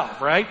yourself,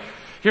 right?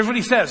 Here's what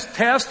he says.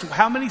 Test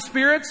how many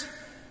spirits?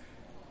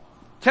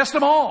 Test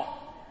them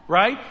all,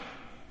 right?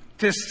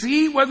 To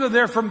see whether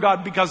they're from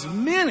God, because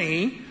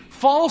many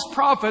false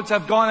prophets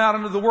have gone out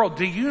into the world.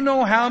 Do you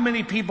know how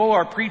many people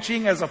are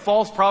preaching as a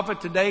false prophet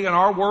today in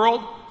our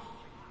world?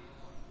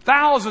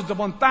 Thousands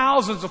upon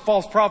thousands of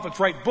false prophets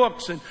write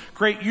books and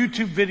create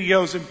YouTube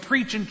videos and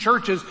preach in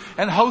churches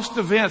and host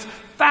events.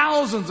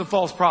 Thousands of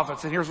false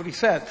prophets. And here's what he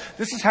said.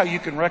 This is how you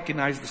can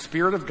recognize the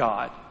Spirit of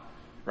God.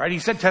 Right? He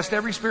said, test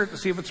every spirit to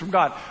see if it's from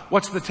God.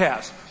 What's the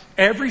test?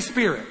 Every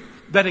spirit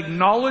that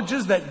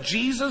acknowledges that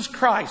Jesus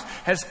Christ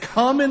has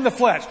come in the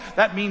flesh.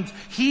 That means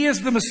He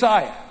is the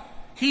Messiah.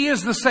 He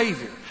is the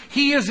Savior.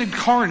 He is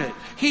incarnate.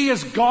 He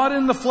is God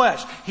in the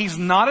flesh. He's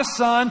not a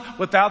son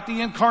without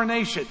the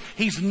incarnation.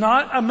 He's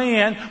not a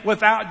man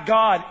without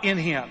God in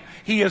Him.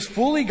 He is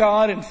fully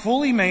God and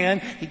fully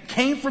man. He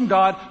came from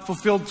God,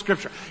 fulfilled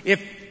Scripture.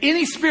 If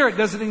any spirit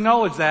doesn't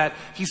acknowledge that,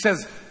 he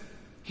says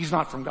he's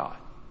not from God.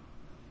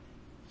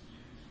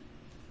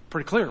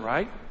 Pretty clear,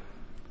 right?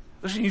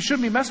 Listen, you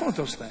shouldn't be messing with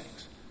those things.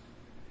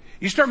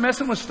 You start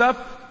messing with stuff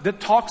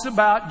that talks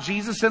about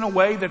Jesus in a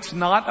way that's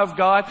not of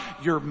God,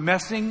 you're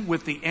messing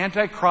with the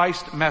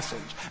Antichrist message.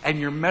 And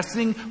you're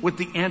messing with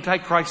the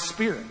Antichrist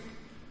spirit.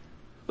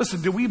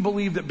 Listen, do we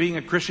believe that being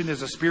a Christian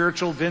is a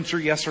spiritual venture?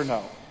 Yes or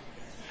no?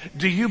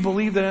 Do you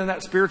believe that in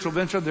that spiritual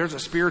venture there's a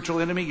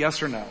spiritual enemy?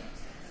 Yes or no?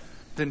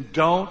 Then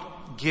don't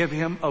give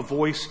him a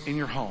voice in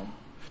your home.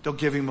 Don't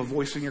give him a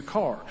voice in your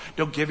car.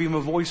 Don't give him a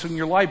voice in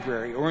your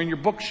library or in your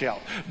bookshelf.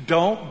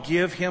 Don't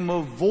give him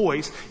a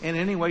voice in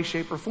any way,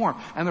 shape, or form.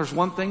 And there's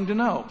one thing to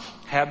know.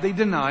 Have they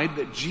denied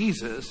that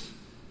Jesus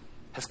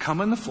has come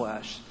in the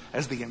flesh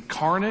as the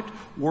incarnate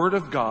Word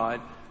of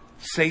God,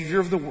 Savior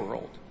of the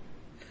world,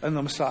 and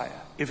the Messiah?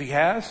 If he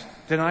has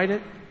denied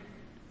it,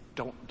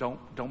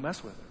 don't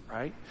mess with it,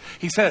 right?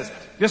 He says,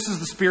 this is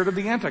the spirit of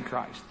the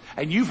Antichrist.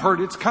 And you've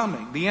heard it's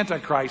coming, the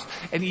Antichrist.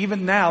 And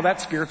even now,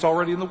 that spirit's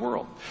already in the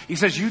world. He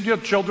says, you dear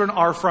children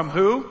are from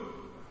who?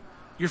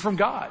 You're from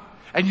God.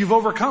 And you've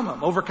overcome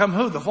them. Overcome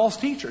who? The false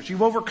teachers.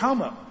 You've overcome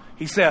them.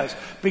 He says,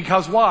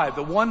 because why?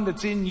 The one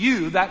that's in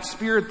you, that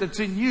spirit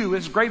that's in you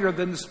is greater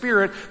than the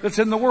spirit that's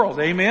in the world.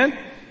 Amen?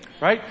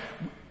 Right?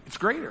 It's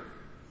greater.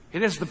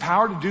 It has the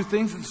power to do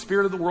things that the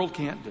spirit of the world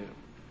can't do.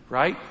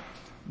 Right?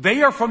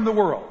 They are from the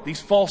world,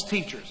 these false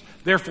teachers.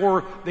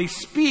 Therefore, they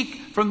speak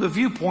from the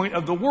viewpoint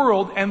of the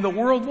world, and the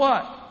world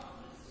what?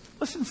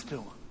 Listens to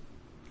them.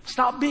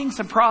 Stop being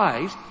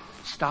surprised.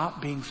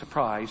 Stop being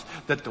surprised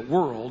that the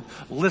world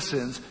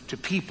listens to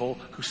people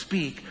who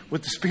speak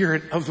with the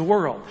spirit of the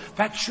world.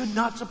 That should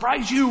not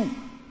surprise you.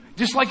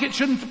 Just like it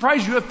shouldn't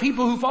surprise you if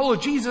people who follow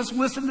Jesus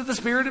listen to the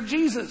spirit of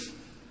Jesus.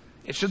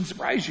 It shouldn't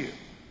surprise you.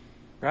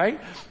 Right?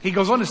 He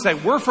goes on to say,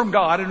 we're from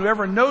God, and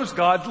whoever knows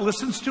God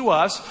listens to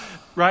us.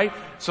 Right?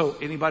 So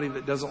anybody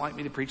that doesn't like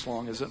me to preach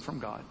long isn't from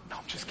God. No,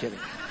 I'm just kidding.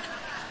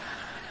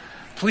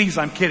 Please,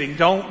 I'm kidding.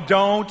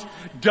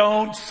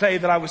 Don't say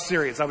that I was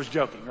serious. I was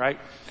joking, right?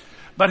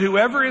 But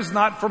whoever is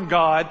not from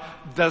God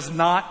does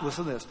not,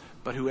 listen to this,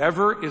 but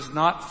whoever is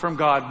not from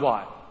God,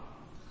 what?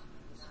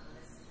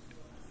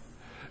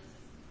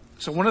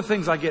 So one of the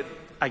things I get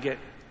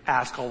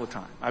asked all the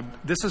time.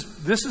 This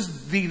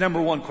is the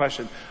number one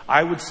question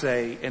I would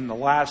say in the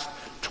last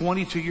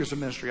 22 years of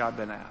ministry I've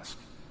been asked.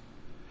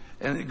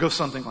 And it goes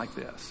something like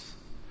this.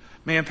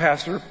 Man,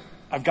 Pastor,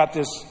 I've got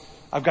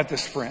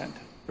this friend,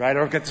 right?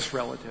 Or I've got this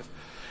relative.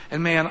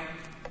 And man,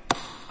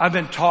 I've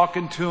been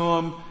talking to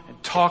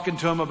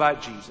him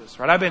about Jesus,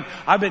 right?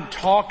 I've been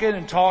talking,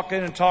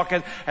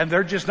 and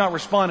they're just not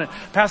responding.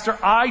 Pastor,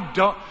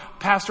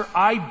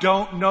 I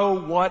don't know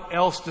what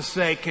else to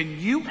say.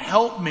 Can you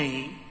help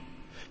me?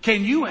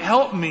 Can you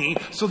help me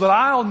so that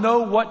I'll know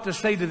what to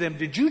say to them?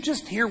 Did you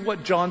just hear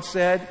what John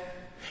said?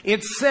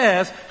 It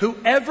says,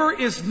 whoever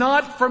is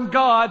not from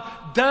God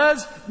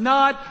does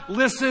not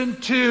listen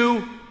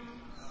to.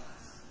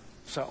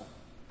 So,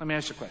 let me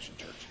ask you a question,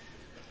 church.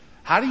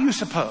 How do you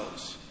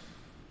suppose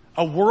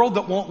a world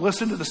that won't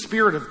listen to the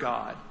Spirit of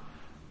God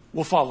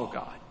will follow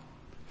God?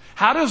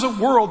 How does a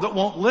world that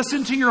won't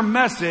listen to your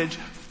message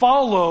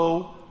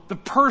follow the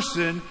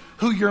person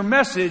who your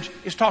message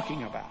is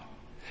talking about?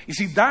 You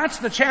see, that's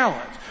the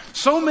challenge.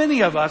 So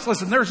many of us,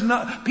 listen, there's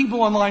not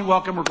people online,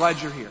 welcome, we're glad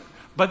you're here.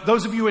 But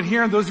those of you in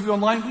here and those of you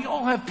online, we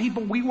all have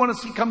people we want to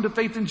see come to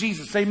faith in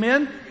Jesus.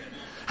 Amen?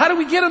 How do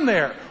we get them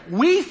there?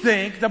 We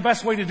think the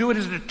best way to do it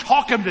is to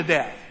talk them to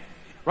death.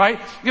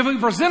 Right? If we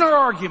present our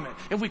argument,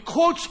 if we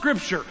quote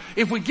scripture,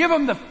 if we give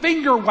them the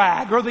finger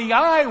wag or the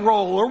eye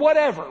roll or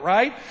whatever,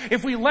 right?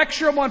 If we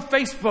lecture them on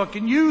Facebook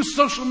and use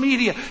social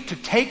media to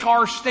take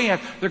our stand,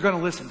 they're going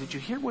to listen. Did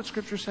you hear what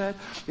scripture said?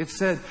 It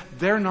said,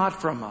 they're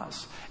not from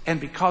us. And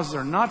because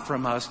they're not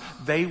from us,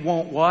 they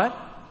won't what?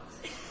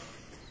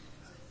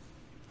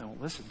 They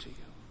won't listen to you.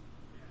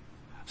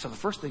 So the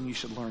first thing you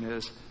should learn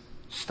is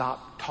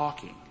stop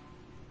talking.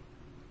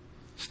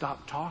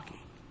 Stop talking.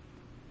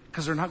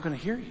 Because they're not going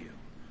to hear you.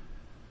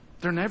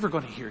 They're never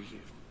going to hear you.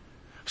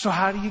 So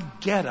how do you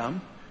get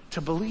them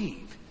to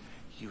believe?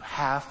 You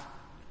have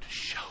to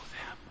show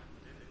them.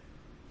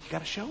 You got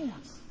to show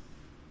them.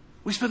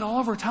 We spend all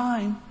of our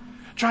time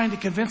trying to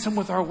convince them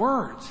with our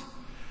words.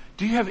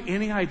 Do you have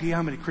any idea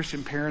how many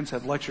Christian parents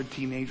have lectured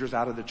teenagers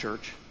out of the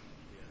church?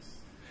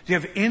 Do you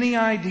have any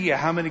idea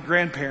how many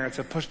grandparents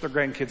have pushed their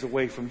grandkids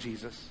away from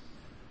Jesus?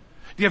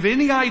 Do you have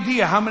any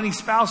idea how many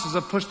spouses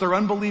have pushed their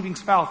unbelieving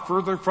spouse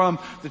further from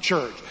the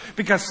church?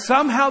 Because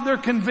somehow they're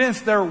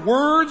convinced their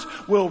words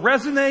will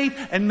resonate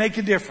and make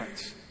a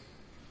difference.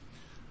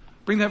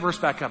 Bring that verse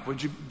back up,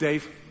 would you,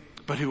 Dave?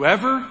 But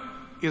whoever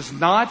is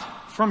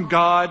not from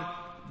God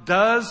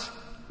does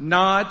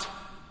not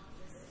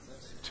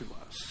to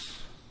us.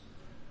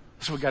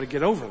 So we've got to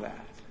get over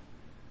that.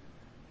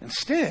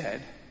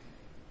 Instead,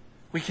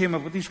 we came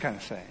up with these kind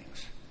of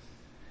sayings.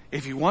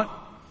 If you want,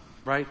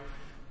 right?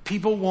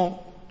 People won't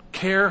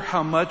care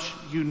how much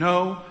you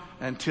know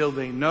until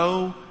they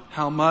know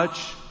how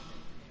much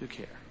you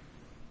care.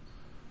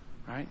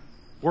 Right?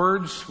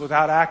 Words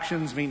without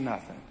actions mean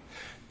nothing.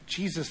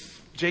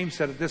 James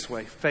said it this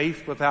way,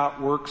 faith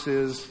without works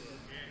is...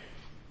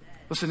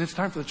 Listen, it's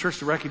time for the church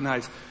to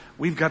recognize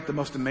we've got the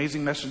most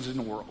amazing message in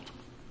the world.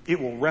 It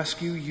will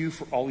rescue you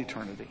for all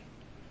eternity.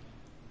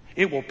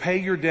 It will pay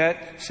your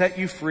debt, set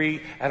you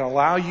free, and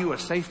allow you a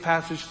safe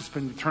passage to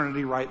spend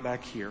eternity right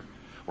back here,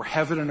 where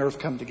heaven and earth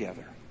come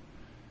together.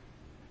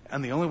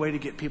 And the only way to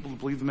get people to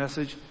believe the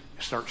message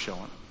is start showing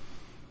them.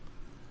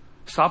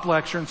 Stop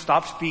lecturing,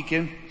 stop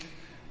speaking. And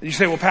you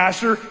say, well,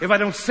 Pastor, if I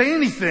don't say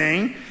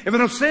anything,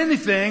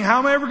 how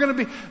am I ever going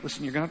to be?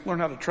 Listen, you're going to have to learn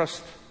how to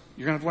trust.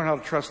 You're going to have to learn how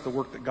to trust the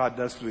work that God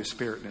does through His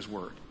Spirit and His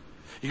Word.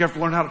 You have to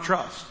learn how to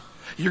trust.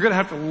 You're going to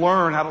have to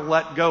learn how to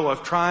let go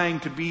of trying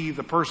to be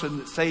the person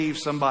that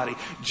saves somebody.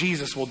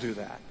 Jesus will do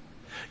that.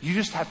 You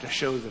just have to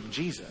show them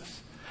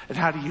Jesus. And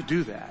how do you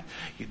do that?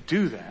 You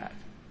do that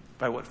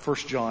by what 1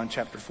 John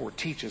chapter 4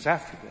 teaches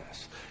after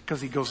this.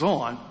 Because he goes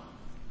on.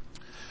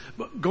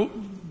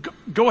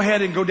 Go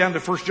ahead and go down to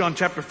 1 John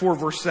chapter 4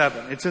 verse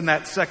 7. It's in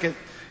that second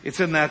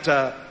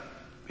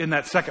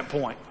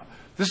point.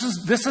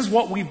 This is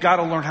what we've got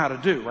to learn how to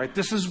do, right?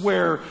 This is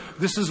where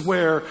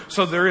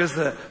so there is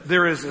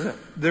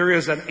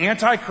an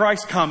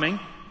Antichrist coming.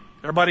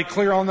 Everybody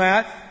clear on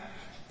that?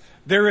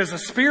 There is a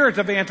spirit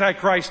of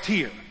Antichrist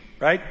here,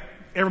 right?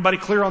 Everybody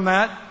clear on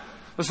that?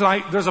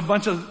 Listen, there's a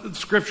bunch of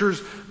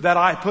scriptures that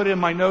I put in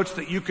my notes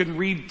that you can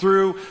read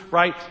through,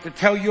 right, to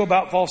tell you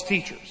about false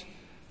teachers.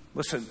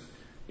 Listen,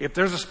 if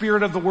there's a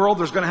spirit of the world,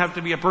 there's going to have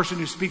to be a person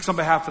who speaks on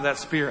behalf of that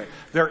spirit.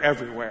 They're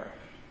everywhere.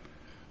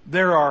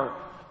 There are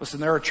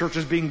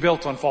churches being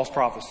built on false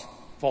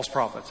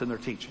prophets and their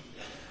teaching.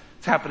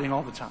 It's happening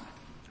all the time,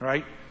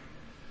 right?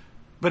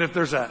 But if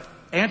there's an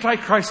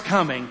Antichrist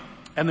coming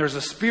and there's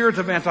a spirit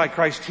of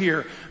Antichrist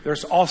here,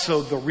 there's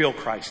also the real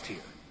Christ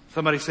here.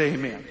 Somebody say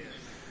amen.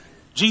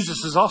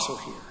 Jesus is also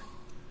here.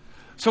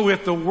 So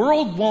if the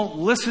world won't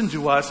listen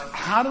to us,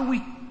 how do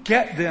we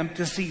get them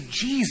to see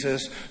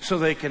Jesus so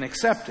they can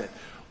accept it?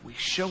 We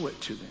show it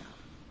to them.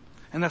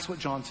 And that's what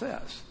John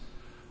says,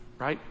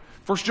 right?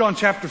 1 John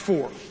chapter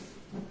 4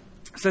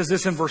 says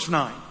this in verse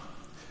 9.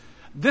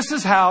 This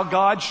is how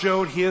God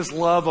showed his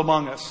love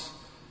among us.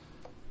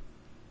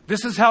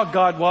 This is how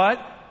God what?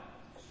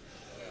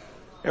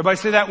 Everybody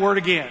say that word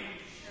again.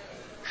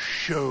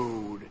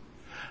 Showed.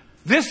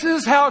 This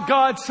is how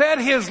God said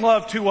his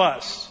love to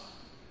us.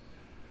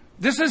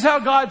 This is how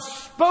God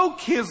spoke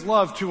his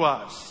love to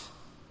us.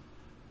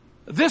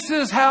 This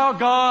is how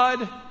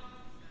God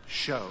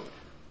showed.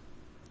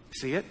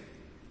 See it?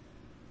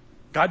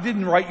 God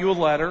didn't write you a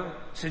letter,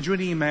 send you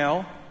an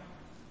email,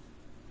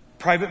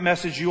 private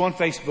message you on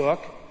Facebook.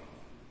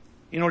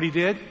 You know what he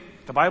did?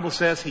 The Bible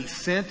says he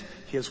sent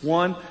his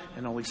one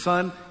and only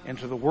Son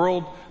into the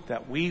world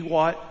that we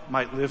what?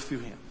 Might live through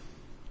him.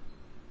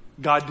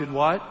 God did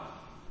what?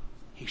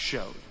 He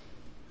showed.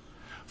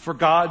 For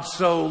God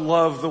so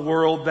loved the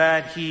world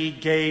that he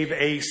gave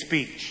a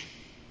speech.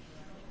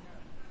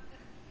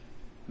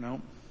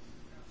 No.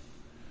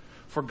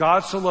 For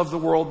God so loved the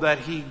world that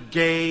he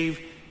gave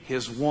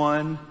his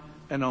one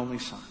and only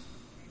Son.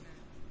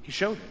 He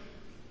showed it.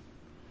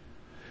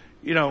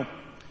 You know,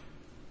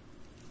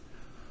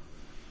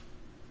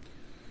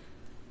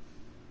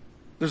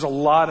 there's a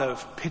lot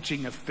of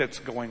pitching of fits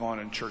going on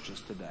in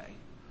churches today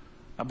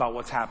about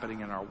what's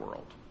happening in our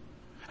world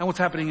and what's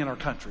happening in our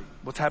country,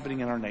 what's happening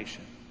in our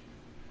nation.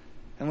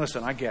 And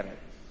listen, I get it.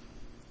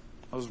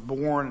 I was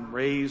born and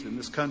raised in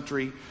this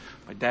country.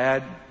 My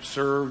dad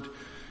served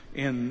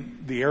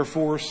in the Air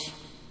Force.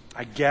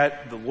 I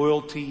get the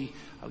loyalty.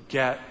 I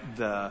get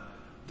the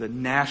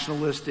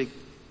nationalistic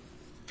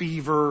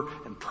fever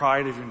and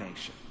pride of your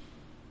nation.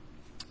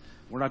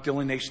 We're not the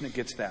only nation that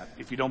gets that.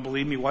 If you don't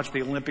believe me, watch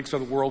the Olympics or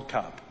the World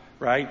Cup,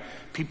 right?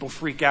 People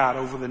freak out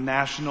over the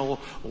national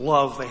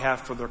love they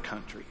have for their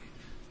country,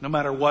 no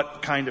matter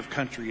what kind of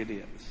country it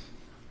is.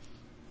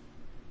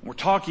 We're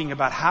talking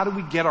about how do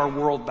we get our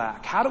world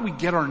back? How do we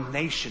get our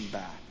nation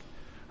back?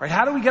 Right?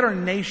 How do we get our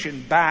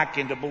nation back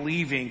into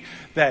believing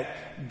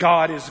that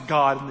God is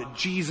God and that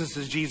Jesus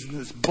is Jesus and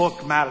this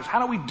book matters?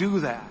 How do we do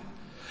that?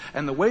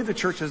 And the way the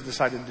church has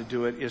decided to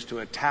do it is to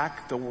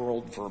attack the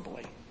world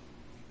verbally.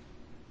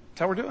 That's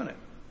how we're doing it.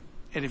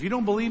 And if you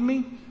don't believe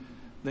me,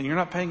 then you're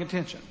not paying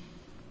attention.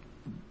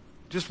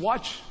 Just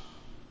watch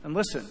and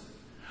listen.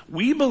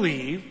 We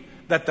believe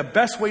that the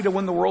best way to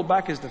win the world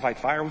back is to fight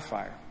fire with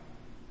fire.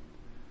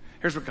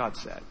 Here's what God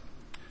said.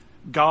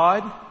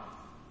 God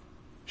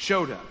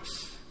showed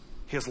us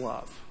his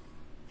love.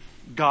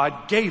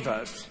 God gave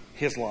us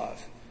his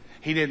love.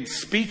 He didn't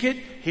speak it,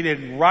 he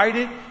didn't write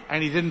it,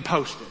 and he didn't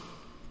post it.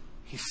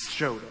 He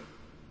showed it.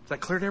 Is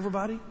that clear to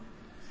everybody?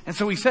 And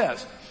so he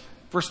says,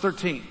 verse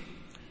 13,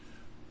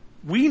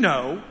 we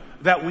know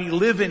that we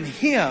live in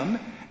him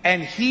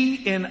and he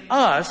in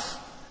us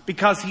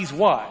because he's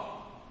what?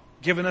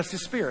 Given us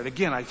his Spirit.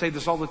 Again, I say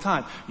this all the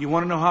time. You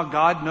want to know how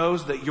God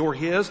knows that you're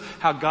his?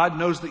 How God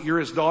knows that you're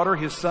his daughter,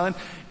 his son?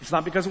 It's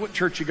not because of what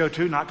church you go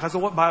to, not because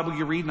of what Bible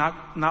you read,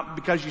 not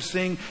because you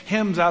sing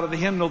hymns out of the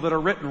hymnal that are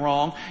written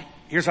wrong.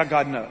 Here's how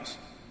God knows.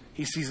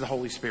 He sees the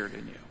Holy Spirit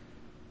in you.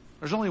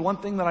 There's only one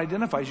thing that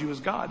identifies you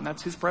as God, and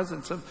that's his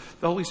presence of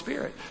the Holy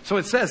Spirit. So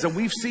it says that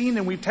we've seen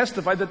and we've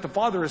testified that the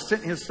Father has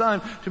sent his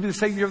Son to be the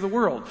Savior of the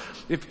world.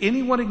 If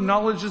anyone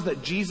acknowledges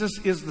that Jesus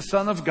is the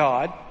Son of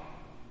God,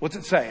 what's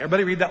it say?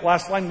 Everybody read that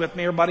last line with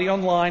me. Everybody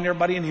online,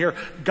 everybody in here.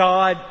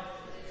 God.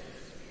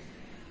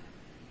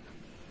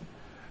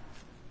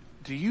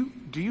 Do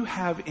you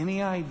have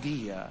any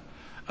idea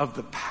of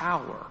the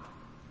power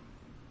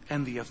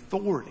and the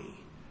authority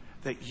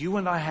that you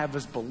and I have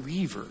as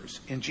believers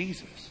in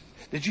Jesus?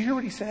 Did you hear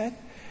what he said?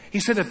 He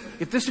said,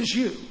 if this is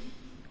you,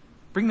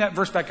 bring that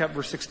verse back up,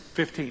 verse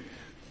 15.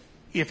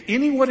 If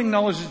anyone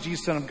acknowledges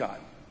Jesus, Son of God,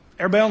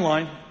 everybody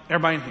online,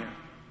 everybody in here,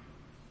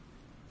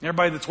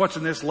 everybody that's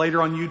watching this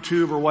later on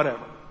YouTube or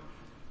whatever,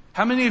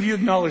 how many of you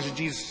acknowledge that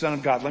Jesus is the Son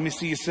of God? Let me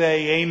see you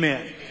say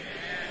amen. Amen.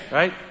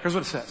 Right? Here's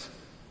what it says.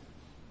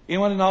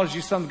 Anyone acknowledge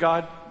Jesus, Son of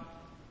God?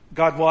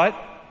 God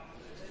what?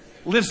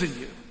 Lives in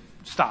you.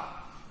 Stop.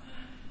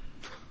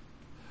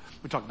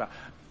 We talk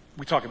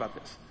about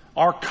this.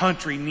 Our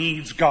country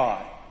needs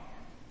God.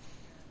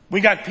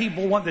 We got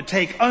people wanting to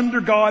take under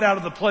God out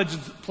of the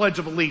Pledge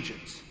of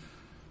Allegiance.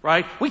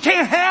 Right? We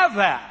can't have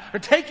that.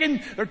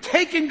 They're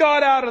taking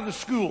God out of the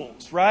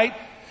schools, right?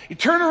 You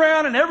turn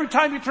around and every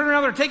time you turn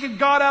around, they're taking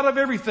God out of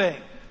everything.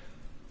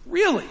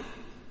 Really?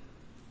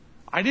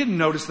 I didn't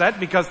notice that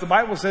because the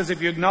Bible says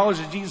if you acknowledge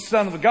that Jesus is the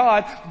Son of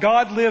God,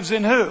 God lives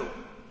in who?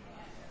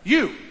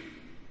 You.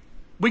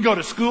 We go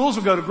to schools,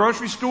 we go to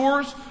grocery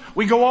stores,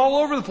 we go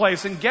all over the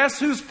place, and guess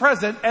who's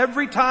present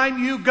every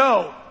time you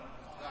go?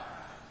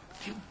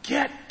 You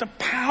get the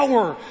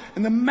power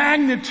and the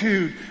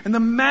magnitude and the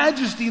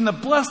majesty and the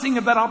blessing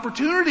of that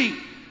opportunity.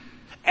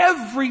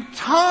 Every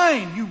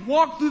time you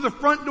walk through the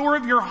front door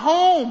of your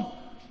home,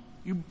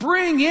 you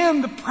bring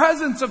in the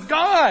presence of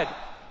God.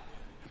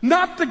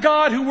 Not the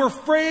God who we're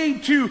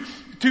afraid to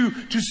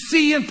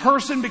see in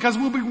person because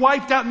we'll be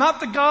wiped out. Not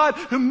the God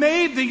who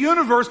made the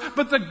universe,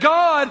 but the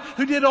God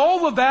who did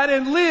all of that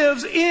and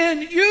lives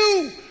in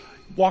you.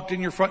 Walked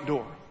in your front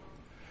door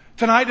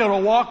Tonight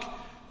it'll walk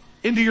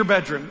into your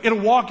bedroom. It'll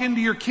walk into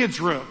your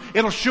kids' room.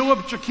 It'll show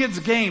up at your kids'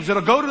 games.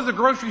 It'll go to the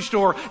grocery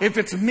store. If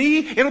it's me,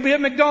 it'll be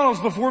at McDonald's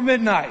before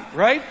midnight,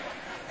 right?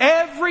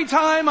 Every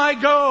time I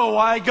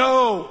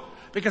go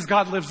because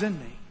God lives in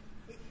me.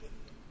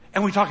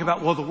 And we talk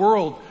about, well,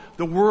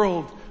 the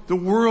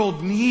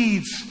world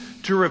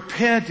needs to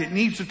repent. It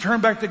needs to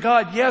turn back to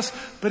God. Yes,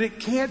 but it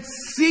can't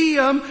see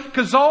Him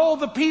because all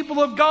the people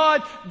of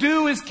God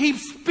do is keep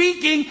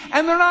speaking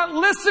and they're not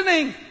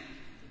listening.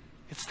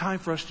 It's time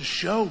for us to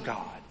show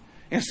God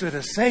instead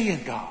of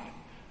saying God.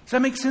 Does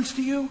that make sense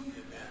to you?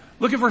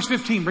 Look at verse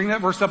 15. Bring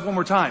that verse up one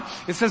more time.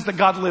 It says that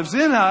God lives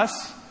in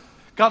us.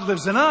 God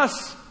lives in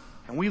us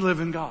and we live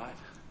in God.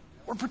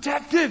 We're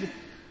protected.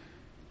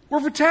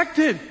 We're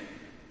protected.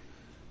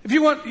 If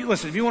you want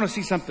to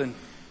see something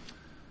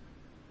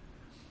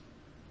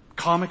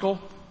comical,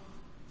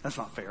 that's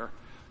not fair.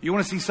 You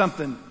want to see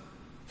something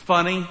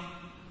funny,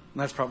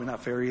 that's probably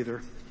not fair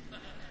either.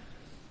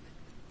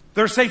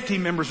 There are safe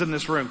team members in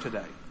this room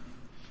today.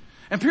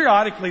 And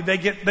periodically they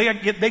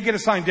get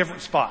assigned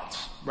different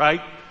spots, right?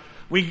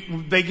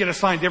 They get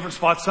assigned different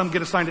spots. Some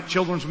get assigned at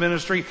children's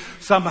ministry.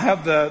 Some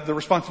have the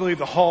responsibility of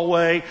the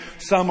hallway.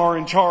 Some are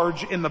in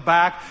charge in the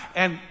back.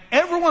 And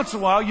every once in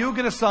a while, you'll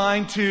get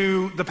assigned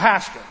to the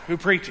pastor who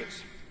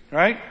preaches,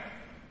 right?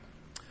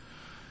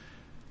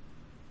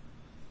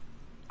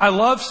 I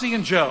love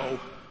seeing Joe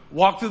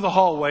walk through the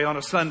hallway on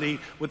a Sunday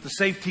with the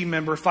safe team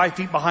member 5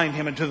 feet behind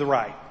him and to the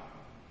right.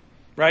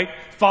 Right?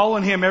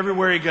 Following him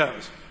everywhere he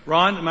goes.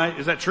 Ron,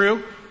 is that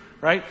true?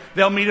 Right?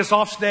 They'll meet us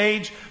off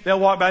stage.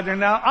 They'll walk back there.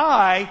 Now,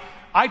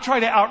 I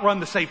try to outrun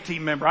the safe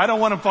team member. I don't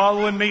want him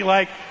following me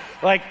like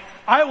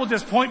I will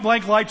just point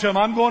blank lie to him.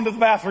 I'm going to the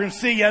bathroom,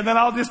 see you.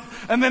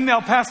 And then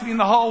they'll pass me in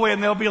the hallway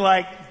and they'll be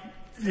like,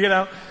 you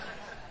know.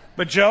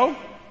 But Joe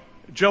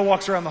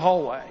walks around the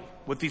hallway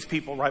with these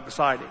people right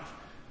beside him.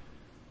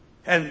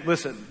 And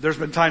listen, there's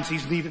been times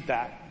he's needed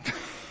that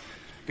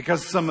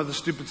because of some of the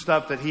stupid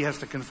stuff that he has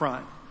to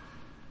confront.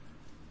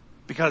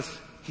 Because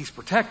he's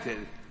protected,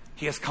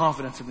 he has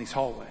confidence in these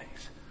hallways.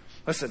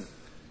 Listen,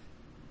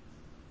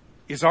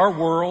 is our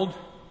world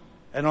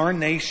and our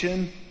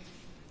nation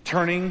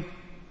turning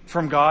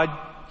from God?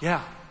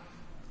 Yeah.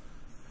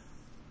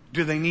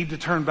 Do they need to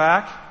turn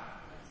back?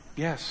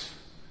 Yes.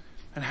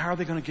 And how are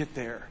they going to get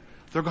there?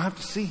 They're going to have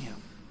to see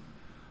Him.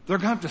 They're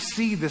going to have to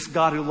see this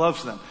God who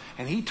loves them.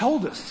 And He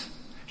told us.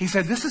 He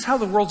said, this is how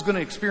the world's going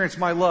to experience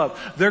my love.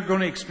 They're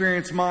going to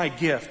experience my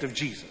gift of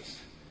Jesus.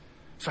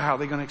 So how are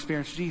they going to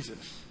experience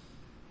Jesus?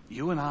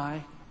 You and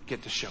I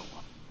get to show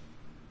them.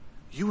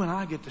 You and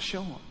I get to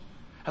show them.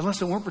 And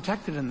listen, we're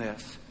protected in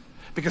this.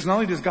 Because not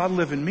only does God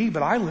live in me,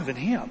 but I live in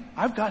Him.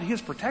 I've got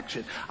His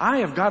protection. I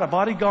have got a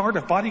bodyguard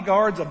of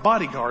bodyguards of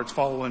bodyguards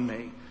following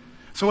me.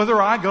 So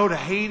whether I go to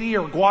Haiti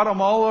or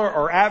Guatemala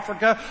or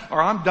Africa,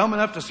 or I'm dumb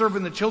enough to serve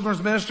in the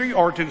children's ministry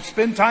or to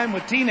spend time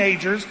with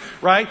teenagers,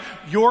 right?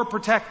 You're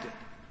protected.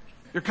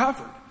 You're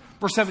covered.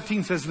 Verse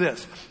 17 says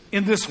this,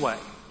 in this way.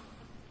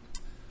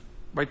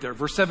 Right there,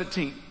 verse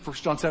 17, 1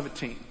 John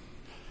 17.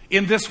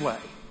 In this way,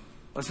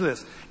 listen to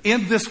this.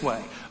 In this way,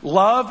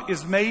 love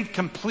is made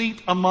complete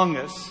among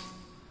us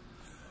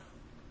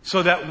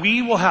so that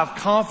we will have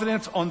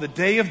confidence on the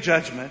day of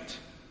judgment.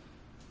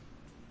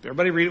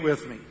 Everybody read it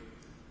with me.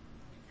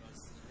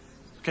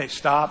 Okay,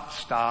 stop.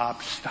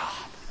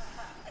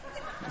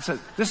 It says,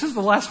 this is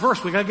the last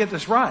verse. We got to get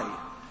this right.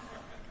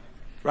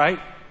 Right?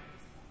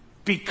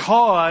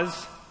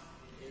 Because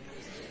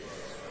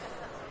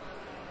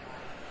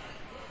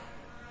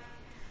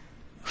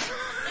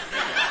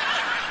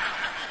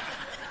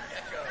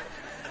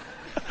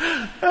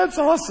that's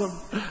awesome.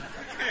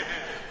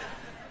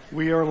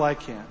 We are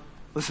like Him.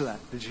 Listen to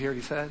that. Did you hear what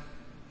he said?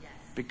 Yes.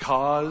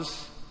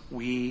 Because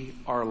we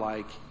are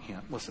like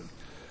Him. Listen,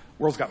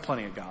 the world's got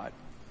plenty of God.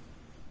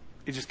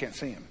 You just can't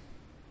see Him.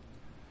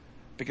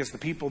 Because the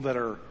people that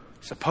are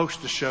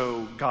supposed to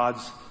show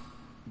God's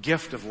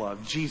gift of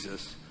love,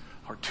 Jesus,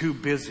 are too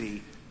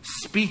busy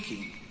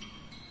speaking.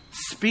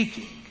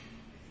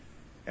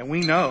 And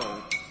we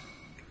know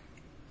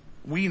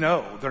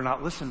they're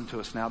not listening to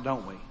us now,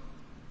 don't we?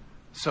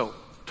 So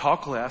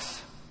talk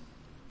less,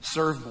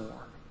 serve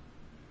more,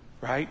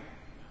 right?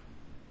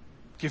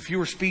 Give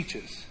fewer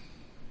speeches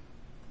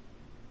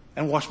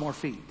and wash more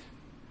feet,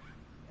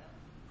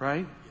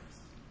 right?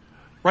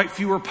 Write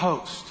fewer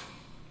posts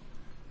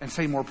and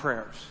say more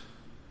prayers.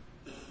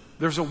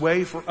 There's a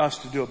way for us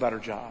to do a better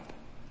job.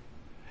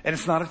 And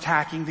it's not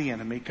attacking the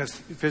enemy, because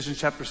Ephesians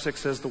chapter 6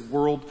 says the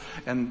world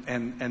and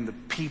the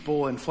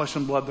people and flesh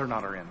and blood, they're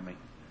not our enemy.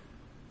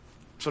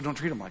 So don't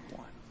treat them like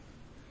one.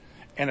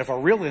 And if our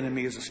real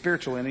enemy is a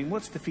spiritual enemy,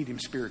 let's defeat him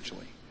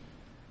spiritually.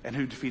 And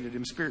who defeated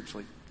him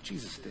spiritually?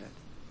 Jesus did.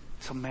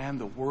 So man,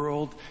 the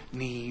world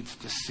needs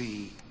to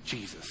see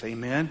Jesus.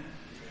 Amen?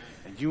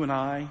 And you and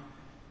I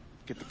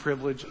get the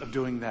privilege of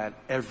doing that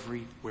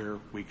everywhere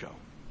we go.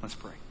 Let's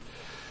pray.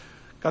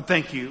 God,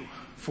 thank you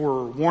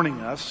for warning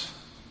us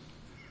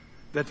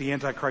that the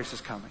Antichrist is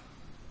coming,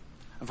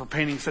 and for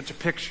painting such a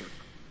picture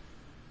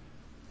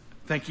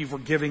Thank you for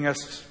giving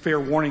us fair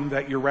warning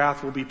that your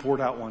wrath will be poured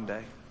out one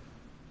day.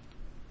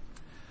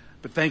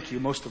 But thank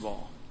you, most of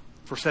all,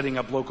 for setting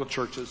up local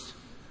churches,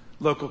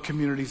 local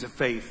communities of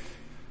faith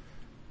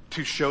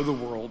to show the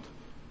world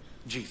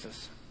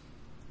Jesus.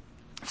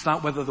 It's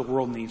not whether the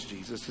world needs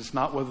Jesus. It's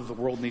not whether the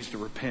world needs to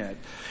repent.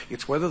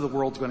 It's whether the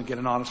world's going to get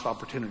an honest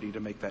opportunity to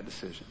make that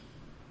decision.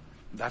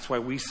 That's why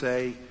we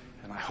say,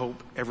 and I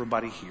hope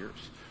everybody hears,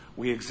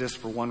 we exist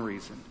for one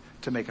reason,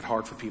 to make it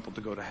hard for people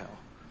to go to hell.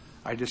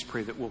 I just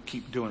pray that we'll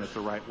keep doing it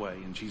the right way.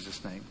 In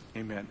Jesus' name,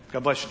 amen.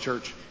 God bless you,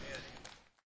 church.